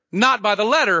Spirit, not by the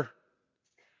letter."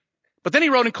 But then he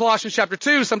wrote in Colossians chapter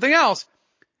 2 something else.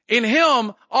 "In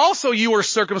him also you were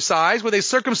circumcised with a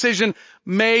circumcision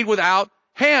made without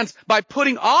hands by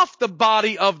putting off the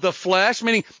body of the flesh,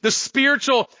 meaning the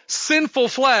spiritual sinful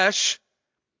flesh,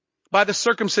 by the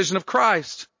circumcision of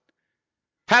Christ.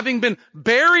 Having been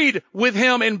buried with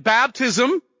him in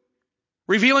baptism,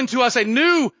 revealing to us a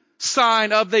new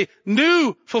sign of the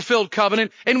new fulfilled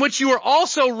covenant, in which you are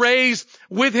also raised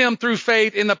with him through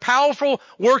faith in the powerful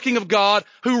working of God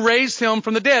who raised him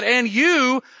from the dead. And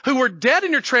you who were dead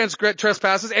in your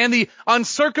trespasses and the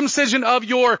uncircumcision of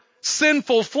your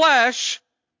sinful flesh,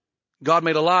 God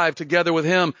made alive together with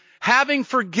him, having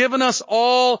forgiven us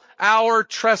all our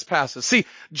trespasses. See,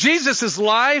 Jesus'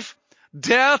 life,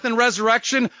 death, and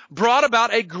resurrection brought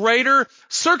about a greater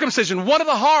circumcision, one of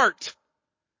the heart.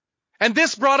 And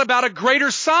this brought about a greater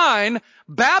sign,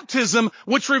 baptism,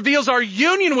 which reveals our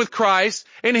union with Christ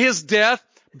in his death,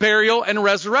 burial, and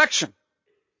resurrection.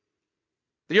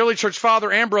 The early church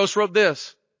father Ambrose wrote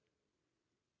this: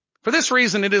 "For this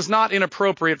reason, it is not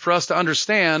inappropriate for us to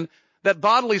understand that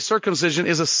bodily circumcision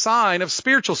is a sign of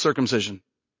spiritual circumcision.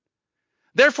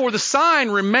 Therefore, the sign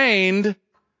remained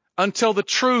until the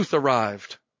truth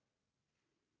arrived."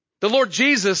 The Lord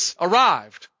Jesus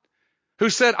arrived,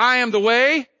 who said, "I am the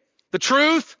way, the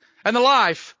truth, and the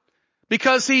life,"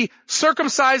 because he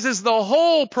circumcises the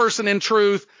whole person in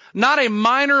truth, not a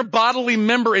minor bodily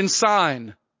member in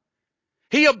sign.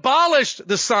 He abolished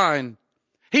the sign.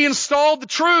 He installed the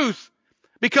truth,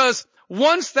 because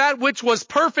once that which was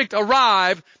perfect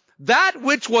arrived, that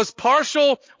which was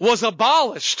partial was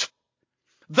abolished.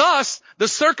 Thus, the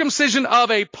circumcision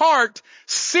of a part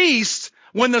ceased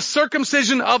when the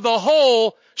circumcision of the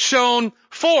whole shone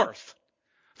forth.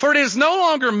 For it is no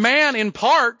longer man in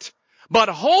part, but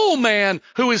whole man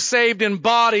who is saved in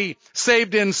body,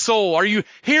 saved in soul. Are you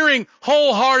hearing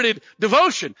wholehearted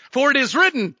devotion? For it is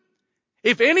written,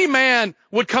 "If any man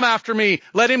would come after me,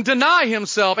 let him deny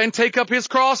himself and take up his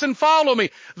cross and follow me."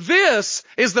 This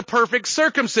is the perfect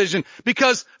circumcision,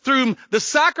 because through the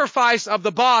sacrifice of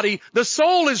the body, the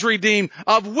soul is redeemed,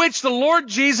 of which the Lord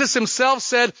Jesus himself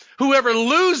said, "Whoever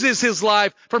loses his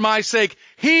life for my sake,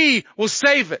 he will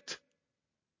save it."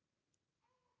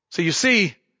 So you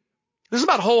see, this is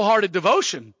about wholehearted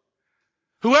devotion.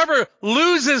 Whoever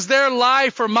loses their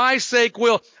life for my sake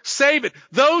will save it.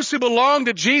 Those who belong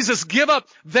to Jesus give up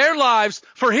their lives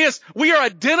for his. We are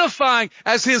identifying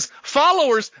as his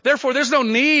followers. Therefore, there's no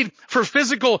need for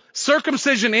physical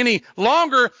circumcision any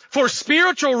longer for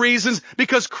spiritual reasons,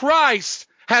 because Christ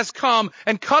has come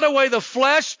and cut away the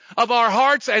flesh of our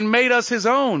hearts and made us his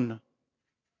own.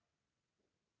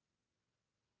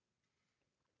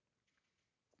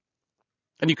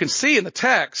 And you can see in the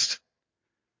text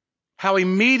how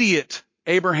immediate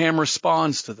Abraham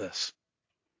responds to this.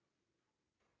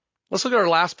 Let's look at our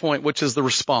last point, which is the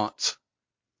response.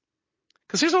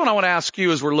 Because here's what I want to ask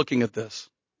you as we're looking at this.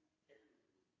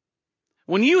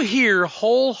 When you hear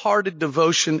wholehearted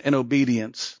devotion and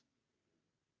obedience,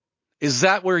 is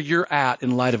that where you're at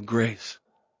in light of grace?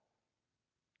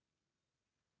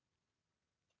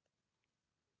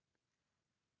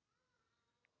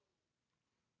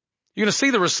 You're going to see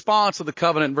the response of the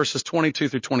covenant in verses 22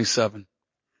 through 27.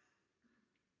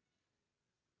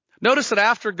 Notice that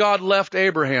after God left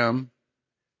Abraham,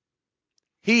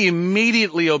 he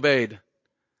immediately obeyed.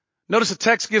 Notice the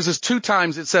text gives us 2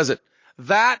 times it says it.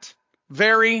 That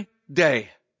very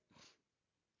day.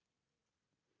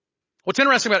 What's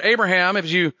interesting about Abraham, if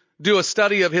you do a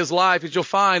study of his life, is you'll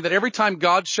find that every time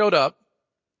God showed up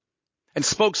and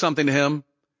spoke something to him,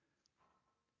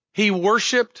 he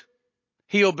worshiped,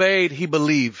 he obeyed, he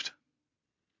believed.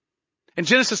 In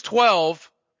Genesis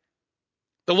 12,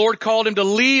 the Lord called him to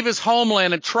leave his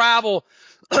homeland and travel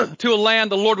to a land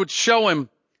the Lord would show him.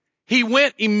 He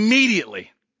went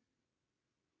immediately.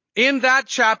 In that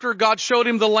chapter, God showed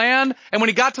him the land, and when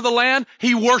he got to the land,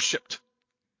 he worshiped.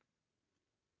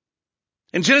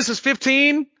 In Genesis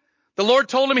 15, the Lord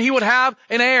told him he would have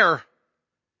an heir.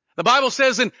 The Bible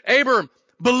says, and Abram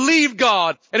believed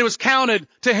God, and it was counted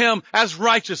to him as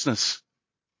righteousness.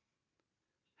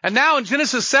 And now in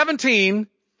Genesis 17,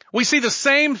 we see the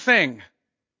same thing.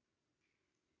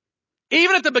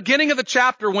 Even at the beginning of the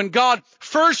chapter, when God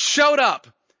first showed up,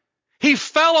 he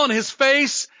fell on his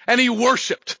face and he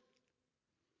worshiped.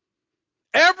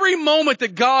 Every moment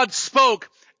that God spoke,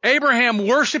 Abraham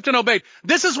worshiped and obeyed.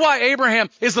 This is why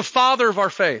Abraham is the father of our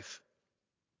faith.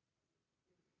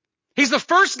 He's the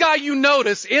first guy you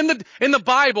notice in the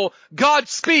Bible. God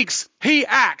speaks, he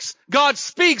acts. God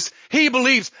speaks, he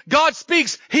believes. God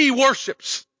speaks, he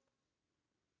worships.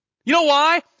 You know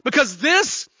why? Because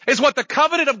this is what the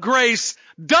covenant of grace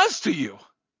does to you.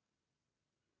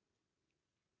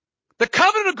 The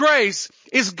covenant of grace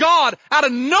is God out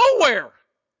of nowhere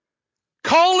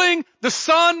calling the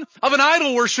son of an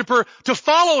idol worshiper to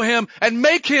follow him and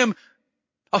make him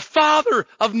a father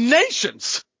of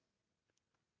nations.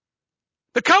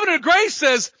 The covenant of grace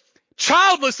says,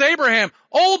 childless Abraham,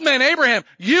 old man Abraham,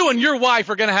 you and your wife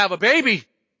are going to have a baby.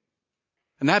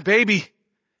 And that baby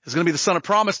is going to be the son of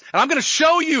promise. And I'm going to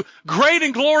show you great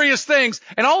and glorious things.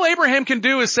 And all Abraham can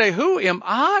do is say, who am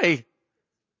I?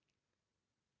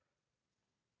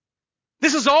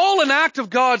 This is all an act of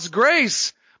God's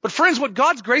grace. But friends, what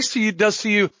God's grace to you does to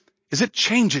you is it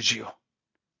changes you.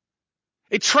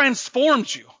 It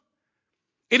transforms you.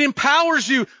 It empowers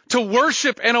you to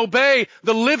worship and obey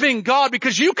the living God,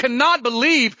 because you cannot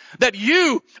believe that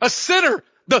you, a sinner,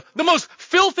 the most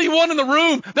filthy one in the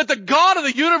room, that the God of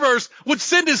the universe would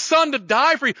send his son to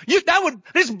die for you.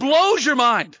 This blows your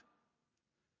mind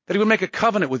that he would make a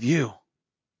covenant with you.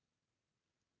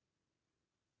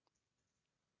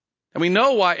 And we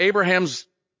know why Abraham's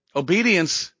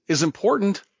obedience is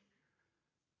important.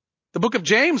 The book of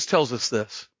James tells us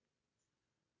this.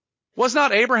 Was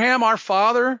not Abraham, our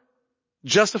father,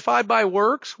 justified by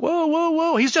works?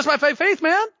 Whoa. He's justified by faith,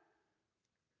 man.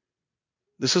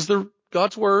 This is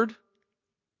God's word.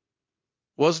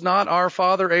 Was not our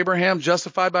father Abraham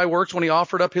justified by works when he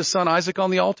offered up his son Isaac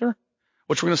on the altar?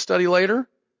 Which we're going to study later.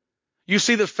 You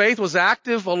see that faith was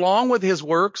active along with his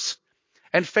works,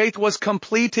 and faith was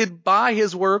completed by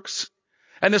his works.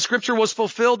 And the scripture was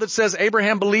fulfilled that says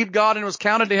Abraham believed God and it was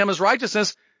counted to him as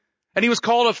righteousness. And he was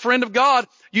called a friend of God.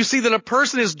 You see that a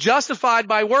person is justified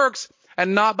by works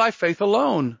and not by faith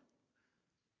alone.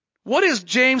 What is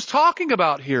James talking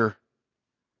about here?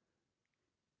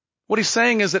 What he's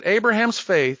saying is that Abraham's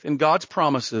faith in God's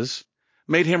promises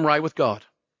made him right with God.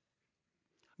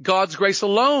 God's grace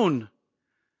alone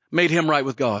made him right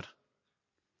with God.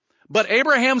 But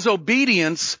Abraham's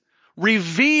obedience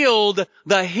revealed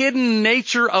the hidden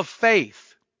nature of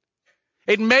faith.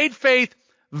 It made faith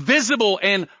visible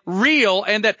and real,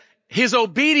 and that his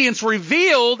obedience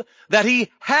revealed that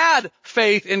he had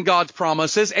faith in God's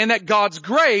promises and that God's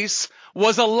grace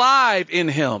was alive in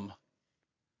him.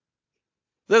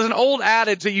 There's an old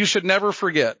adage that you should never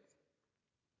forget.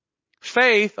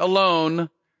 Faith alone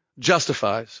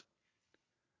justifies,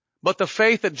 but the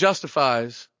faith that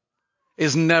justifies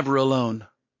is never alone.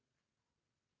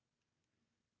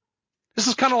 This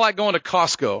is kind of like going to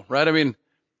Costco, right? I mean,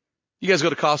 you guys go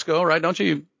to Costco, right? Don't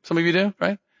you? Some of you do,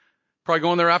 right? Probably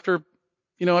going there after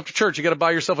church. You got to buy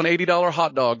yourself an $80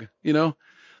 hot dog,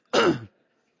 So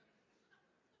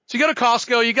you go to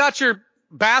Costco, you got your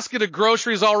basket of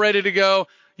groceries all ready to go.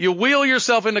 You wheel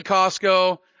yourself into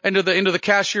Costco, into the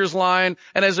cashier's line.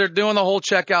 And as they're doing the whole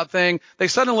checkout thing, they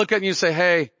suddenly look at you and say,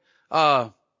 hey,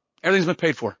 everything's been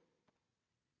paid for.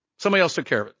 Somebody else took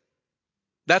care of it.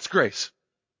 That's grace.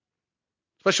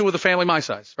 Especially with a family my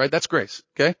size, right? That's grace.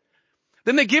 Okay.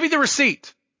 Then they give you the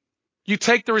receipt. You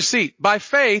take the receipt. By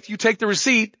faith, you take the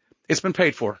receipt. It's been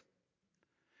paid for.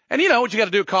 And you know what you got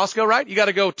to do at Costco, right? You got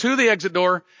to go to the exit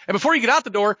door. And before you get out the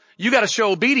door, you got to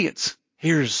show obedience.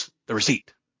 Here's the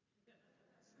receipt.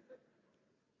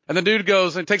 And the dude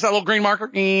goes and takes that little green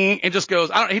marker and just goes,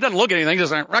 he doesn't look at anything. He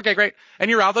just like, okay, great. And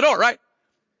you're out the door, right?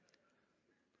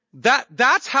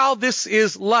 That's how this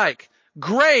is like.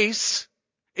 Grace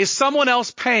is someone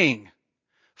else paying.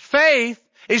 Faith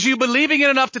is you believing it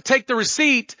enough to take the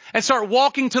receipt and start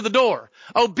walking to the door.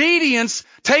 Obedience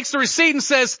takes the receipt and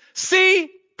says, see,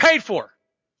 paid for.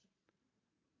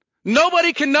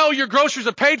 Nobody can know your groceries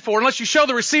are paid for unless you show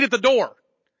the receipt at the door.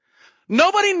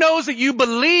 Nobody knows that you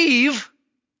believe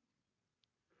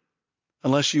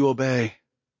unless you obey.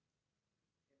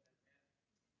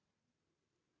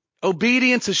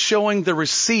 Obedience is showing the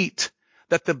receipt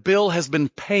that the bill has been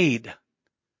paid.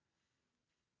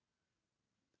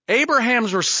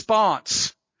 Abraham's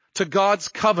response to God's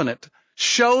covenant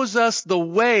shows us the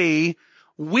way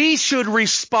we should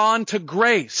respond to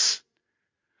grace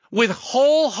with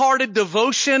wholehearted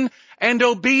devotion and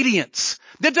obedience.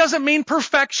 That doesn't mean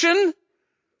perfection,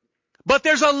 but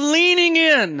there's a leaning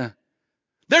in.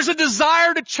 There's a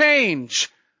desire to change,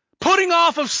 putting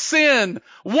off of sin,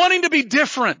 wanting to be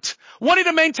different, wanting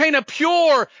to maintain a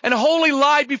pure and holy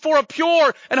life before a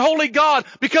pure and holy God,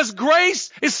 because grace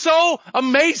is so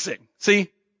amazing. See,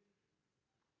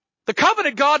 the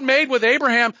covenant God made with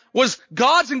Abraham was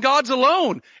God's and God's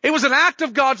alone. It was an act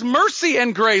of God's mercy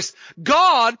and grace.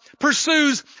 God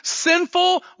pursues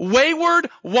sinful, wayward,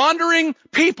 wandering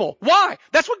people. Why?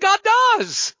 That's what God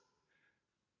does.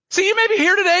 See, you may be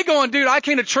here today going, dude, I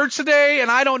came to church today and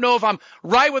I don't know if I'm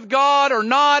right with God or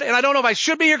not, and I don't know if I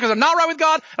should be here because I'm not right with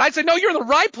God. And I'd say, no, you're in the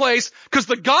right place because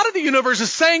the God of the universe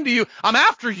is saying to you, I'm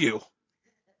after you.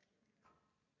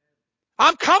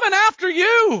 I'm coming after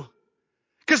you.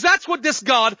 Because that's what this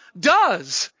God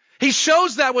does. He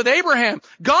shows that with Abraham.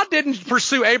 God didn't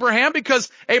pursue Abraham because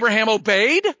Abraham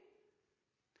obeyed.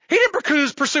 He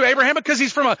didn't pursue Abraham because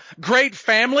he's from a great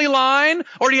family line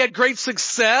or he had great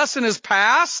success in his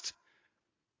past.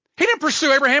 He didn't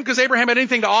pursue Abraham because Abraham had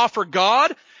anything to offer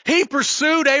God. He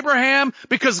pursued Abraham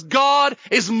because God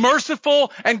is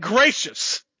merciful and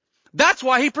gracious. That's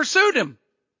why he pursued him.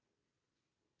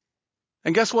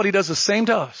 And guess what? He does the same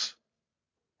to us.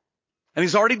 And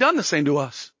he's already done the same to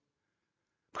us.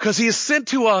 Because he has sent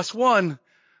to us one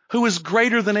who is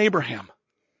greater than Abraham.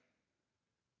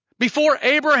 Before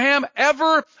Abraham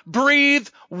ever breathed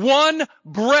one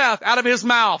breath out of his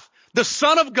mouth, the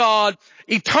Son of God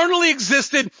eternally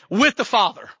existed with the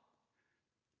Father.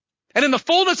 And in the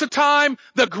fullness of time,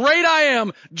 the great I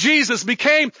am, Jesus,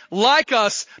 became like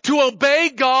us to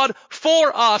obey God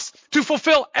for us, to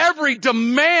fulfill every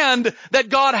demand that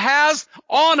God has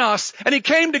on us. And he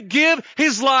came to give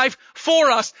his life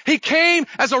for us. He came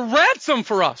as a ransom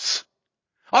for us.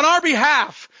 On our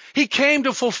behalf, he came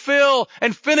to fulfill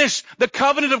and finish the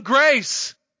covenant of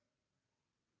grace.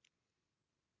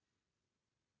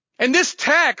 And this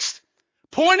text,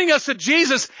 pointing us to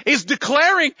Jesus, is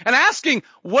declaring and asking,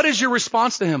 what is your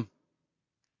response to him?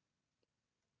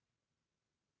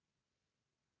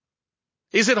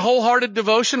 Is it wholehearted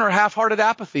devotion or half-hearted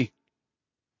apathy?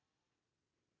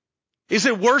 Is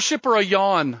it worship or a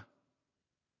yawn?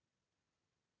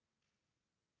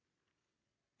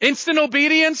 Instant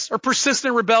obedience or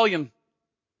persistent rebellion?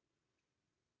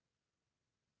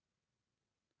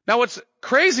 Now what's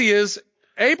crazy is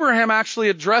Abraham actually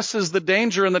addresses the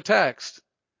danger in the text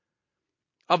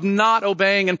of not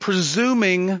obeying and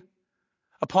presuming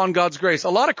upon God's grace. A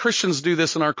lot of Christians do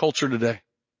this in our culture today.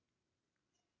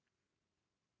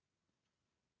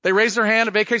 They raised their hand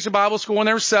at Vacation Bible School when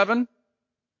they were 7,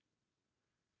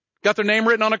 got their name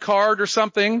written on a card or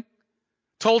something,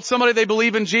 told somebody they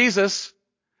believe in Jesus,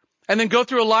 and then go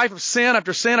through a life of sin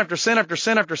after sin after sin after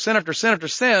sin after sin after sin after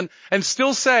sin, and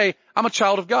still say, I'm a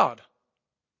child of God.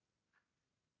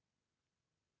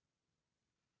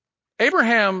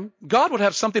 Abraham, God would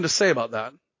have something to say about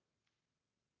that.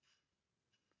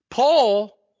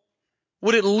 Paul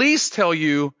would at least tell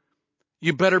you,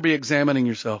 you better be examining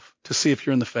yourself to see if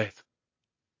you're in the faith.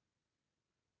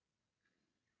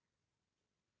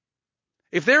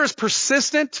 If there is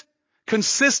persistent,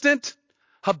 consistent,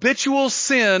 habitual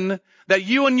sin that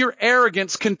you and your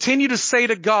arrogance continue to say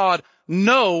to God,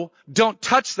 no, don't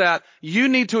touch that, you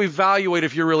need to evaluate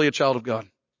if you're really a child of God.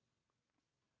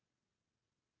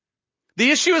 The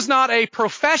issue is not a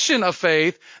profession of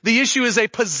faith. The issue is a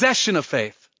possession of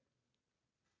faith.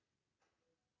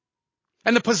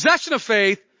 And the possession of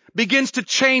faith begins to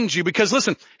change you because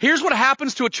listen, here's what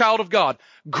happens to a child of God.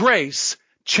 Grace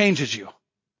changes you.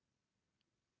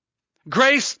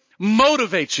 Grace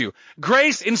motivates you.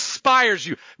 Grace inspires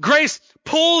you. Grace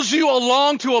pulls you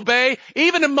along to obey.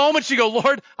 Even in moments you go,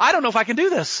 Lord, I don't know if I can do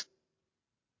this.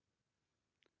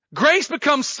 Grace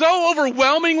becomes so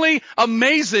overwhelmingly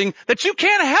amazing that you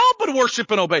can't help but worship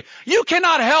and obey. You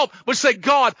cannot help but say,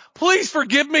 God, please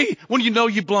forgive me when you know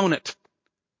you've blown it.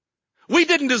 We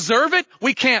didn't deserve it.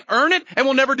 We can't earn it. And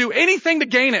we'll never do anything to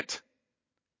gain it.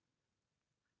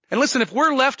 And listen, if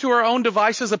we're left to our own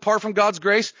devices apart from God's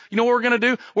grace, you know what we're going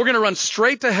to do? We're going to run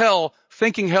straight to hell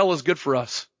thinking hell is good for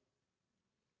us.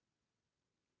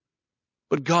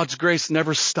 But God's grace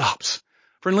never stops.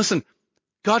 Friend, listen,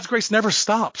 God's grace never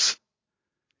stops.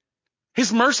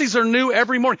 His mercies are new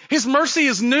every morning. His mercy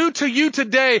is new to you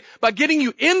today by getting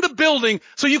you in the building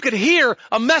so you could hear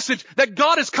a message that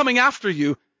God is coming after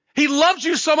you. He loves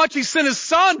you so much, he sent his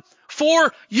son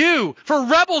for you, for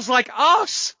rebels like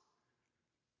us.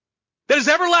 That his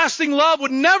everlasting love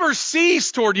would never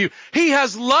cease toward you. He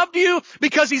has loved you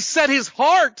because he set his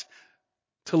heart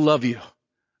to love you,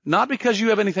 not because you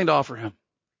have anything to offer him.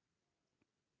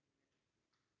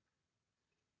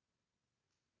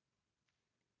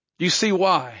 You see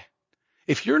why?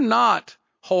 If you're not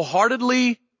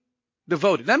wholeheartedly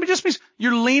devoted, that just means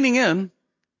you're leaning in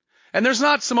and there's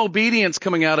not some obedience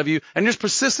coming out of you and there's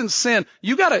persistent sin.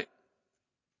 You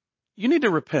need to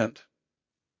repent.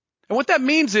 And what that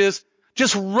means is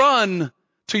just run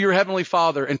to your Heavenly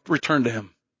Father and return to him.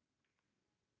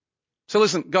 So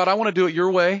listen, God, I want to do it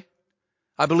your way.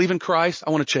 I believe in Christ.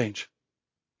 I want to change.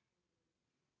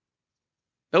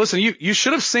 Now listen, you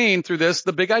should have seen through this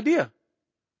the big idea.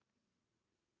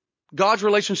 God's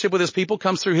relationship with his people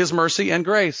comes through his mercy and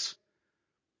grace.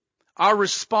 Our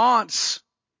response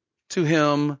to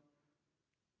him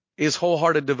is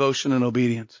wholehearted devotion and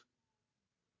obedience.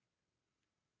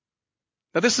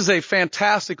 Now this is a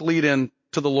fantastic lead-in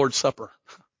to the Lord's Supper.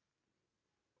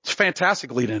 It's a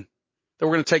fantastic lead-in that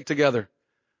we're going to take together.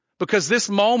 Because this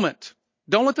moment,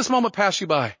 don't let this moment pass you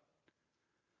by.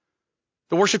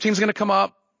 The worship team's going to come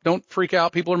up. Don't freak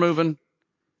out. People are moving.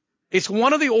 It's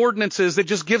one of the ordinances that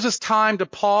just gives us time to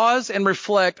pause and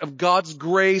reflect of God's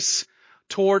grace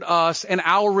toward us and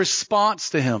our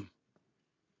response to Him.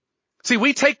 See,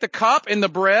 we take the cup and the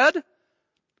bread,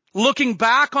 looking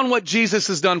back on what Jesus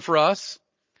has done for us.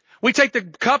 We take the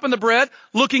cup and the bread,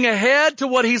 looking ahead to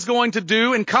what He's going to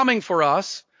do and coming for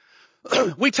us.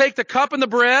 We take the cup and the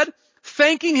bread,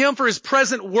 thanking Him for His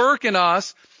present work in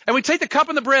us. And we take the cup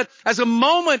and the bread as a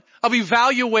moment of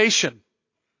evaluation.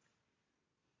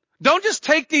 Don't just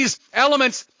take these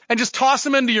elements and just toss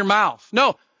them into your mouth.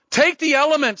 No, take the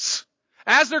elements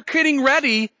as they're getting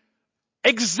ready.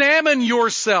 Examine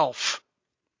yourself.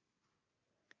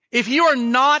 If you are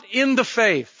not in the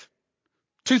faith,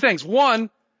 two things.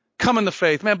 One, come in the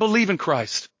faith. Man, believe in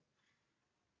Christ.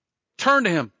 Turn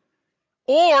to Him.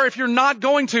 Or if you're not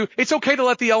going to, it's okay to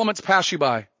let the elements pass you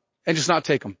by and just not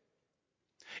take them.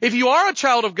 If you are a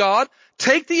child of God,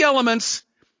 take the elements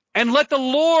and let the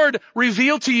Lord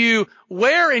reveal to you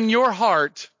where in your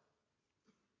heart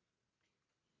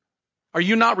are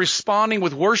you not responding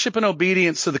with worship and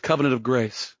obedience to the covenant of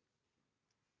grace.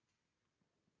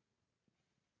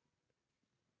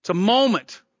 It's a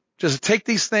moment just to take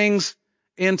these things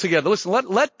in together. Listen,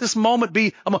 let this moment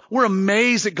be, we're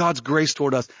amazed at God's grace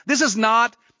toward us. This is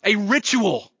not a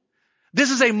ritual. This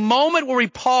is a moment where we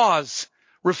pause,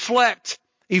 reflect,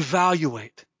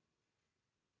 evaluate.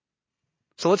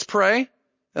 So let's pray, and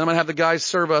I'm going to have the guys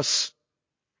serve us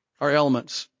our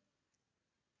elements.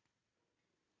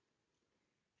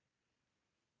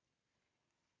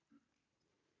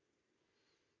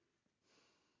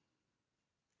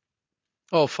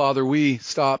 Oh, Father, we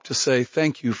stop to say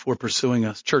thank you for pursuing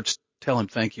us. Church, tell Him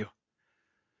thank you.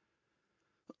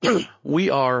 We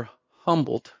are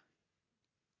humbled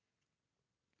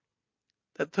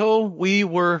that though we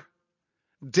were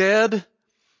dead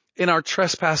in our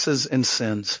trespasses and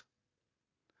sins,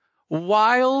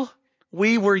 while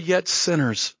we were yet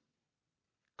sinners,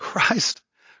 Christ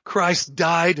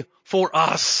died for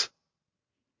us.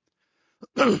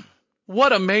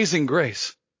 What amazing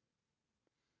grace.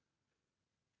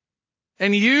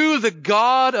 And you, the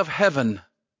God of heaven,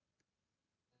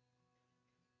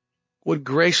 would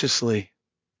graciously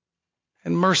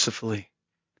and mercifully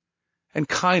and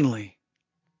kindly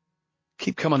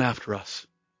keep coming after us.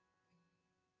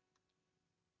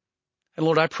 And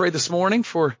Lord, I pray this morning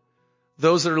for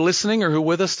those that are listening or who are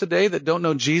with us today that don't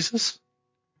know Jesus.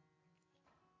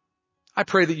 I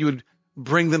pray that you would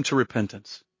bring them to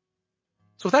repentance.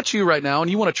 So if that's you right now and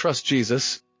you want to trust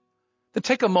Jesus, then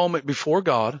take a moment before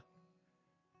God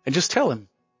and just tell Him,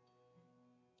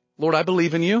 Lord, I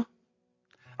believe in you.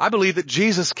 I believe that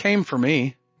Jesus came for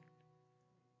me.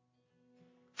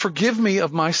 Forgive me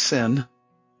of my sin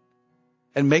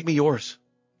and make me yours.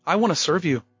 I want to serve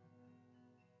you.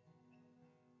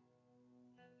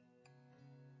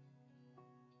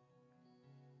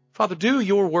 Father, do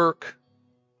your work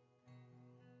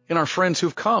in our friends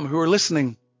who've come, who are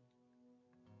listening.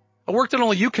 A work that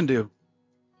only you can do.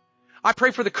 I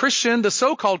pray for the Christian, the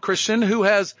so-called Christian, who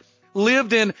has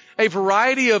lived in a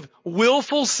variety of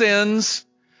willful sins,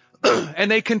 and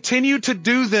they continue to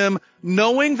do them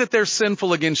knowing that they're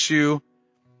sinful against you.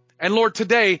 And Lord,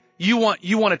 today, you want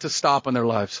it to stop in their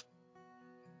lives.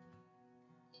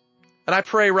 And I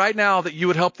pray right now that you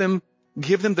would help them,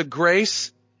 give them the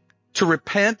grace to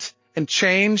repent and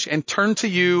change and turn to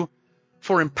you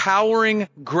for empowering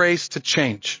grace to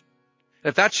change. And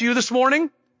if that's you this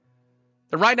morning,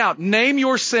 then right now, name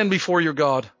your sin before your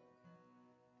God.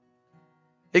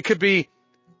 It could be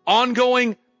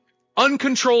ongoing,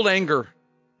 uncontrolled anger.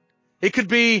 It could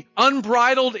be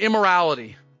unbridled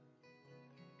immorality.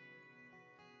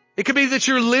 It could be that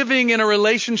you're living in a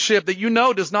relationship that you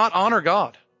know does not honor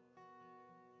God.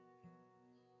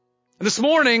 And this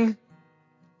morning,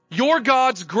 your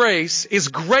God's grace is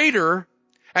greater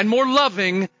and more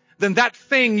loving than that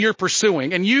thing you're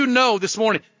pursuing. And you know this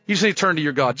morning, you just need to turn to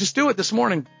your God. Just do it this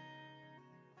morning.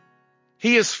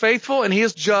 He is faithful and He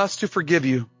is just to forgive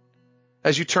you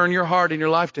as you turn your heart and your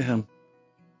life to Him.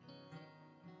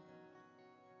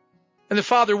 And then,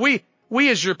 Father, we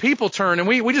as your people turn and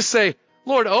we just say,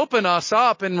 Lord, open us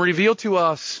up and reveal to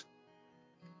us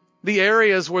the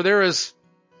areas where there is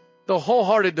the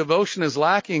wholehearted devotion is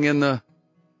lacking and the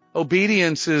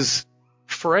obedience is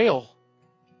frail.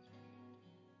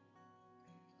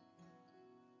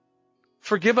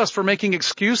 Forgive us for making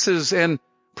excuses and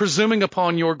presuming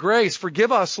upon your grace.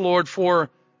 Forgive us, Lord, for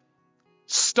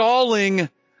stalling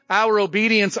our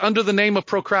obedience under the name of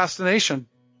procrastination.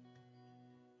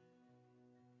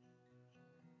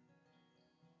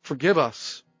 Forgive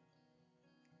us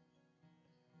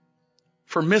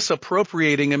for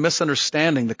misappropriating and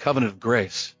misunderstanding the covenant of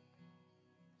grace.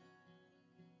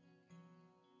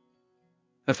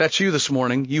 If that's you this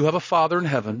morning, you have a Father in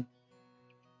heaven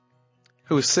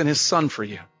who has sent his Son for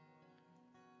you.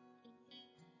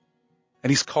 And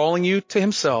he's calling you to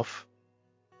himself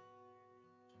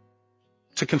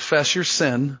to confess your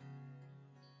sin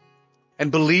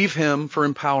and believe him for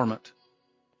empowerment.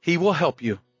 He will help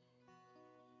you.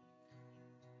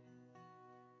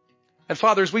 And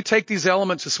Father, as we take these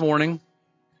elements this morning,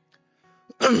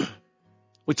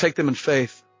 we take them in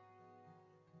faith.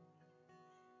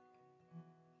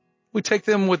 We take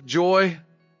them with joy,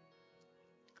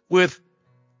 with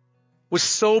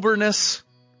soberness,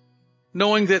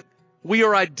 knowing that we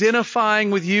are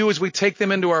identifying with you as we take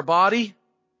them into our body,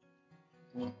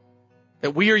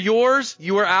 that we are yours,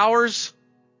 you are ours.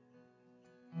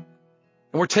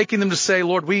 And we're taking them to say,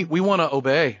 Lord, we want to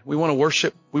obey. We want to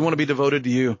worship. We want to be devoted to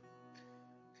you.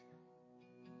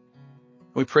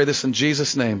 We pray this in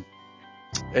Jesus' name.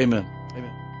 Amen.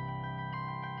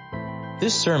 Amen.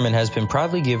 This sermon has been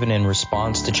proudly given in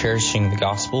response to cherishing the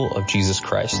gospel of Jesus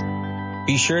Christ.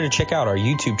 Be sure to check out our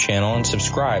YouTube channel and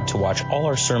subscribe to watch all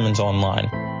our sermons online.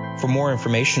 For more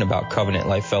information about Covenant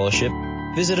Life Fellowship,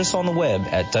 visit us on the web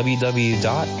at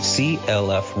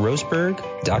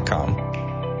www.clfroseburg.com.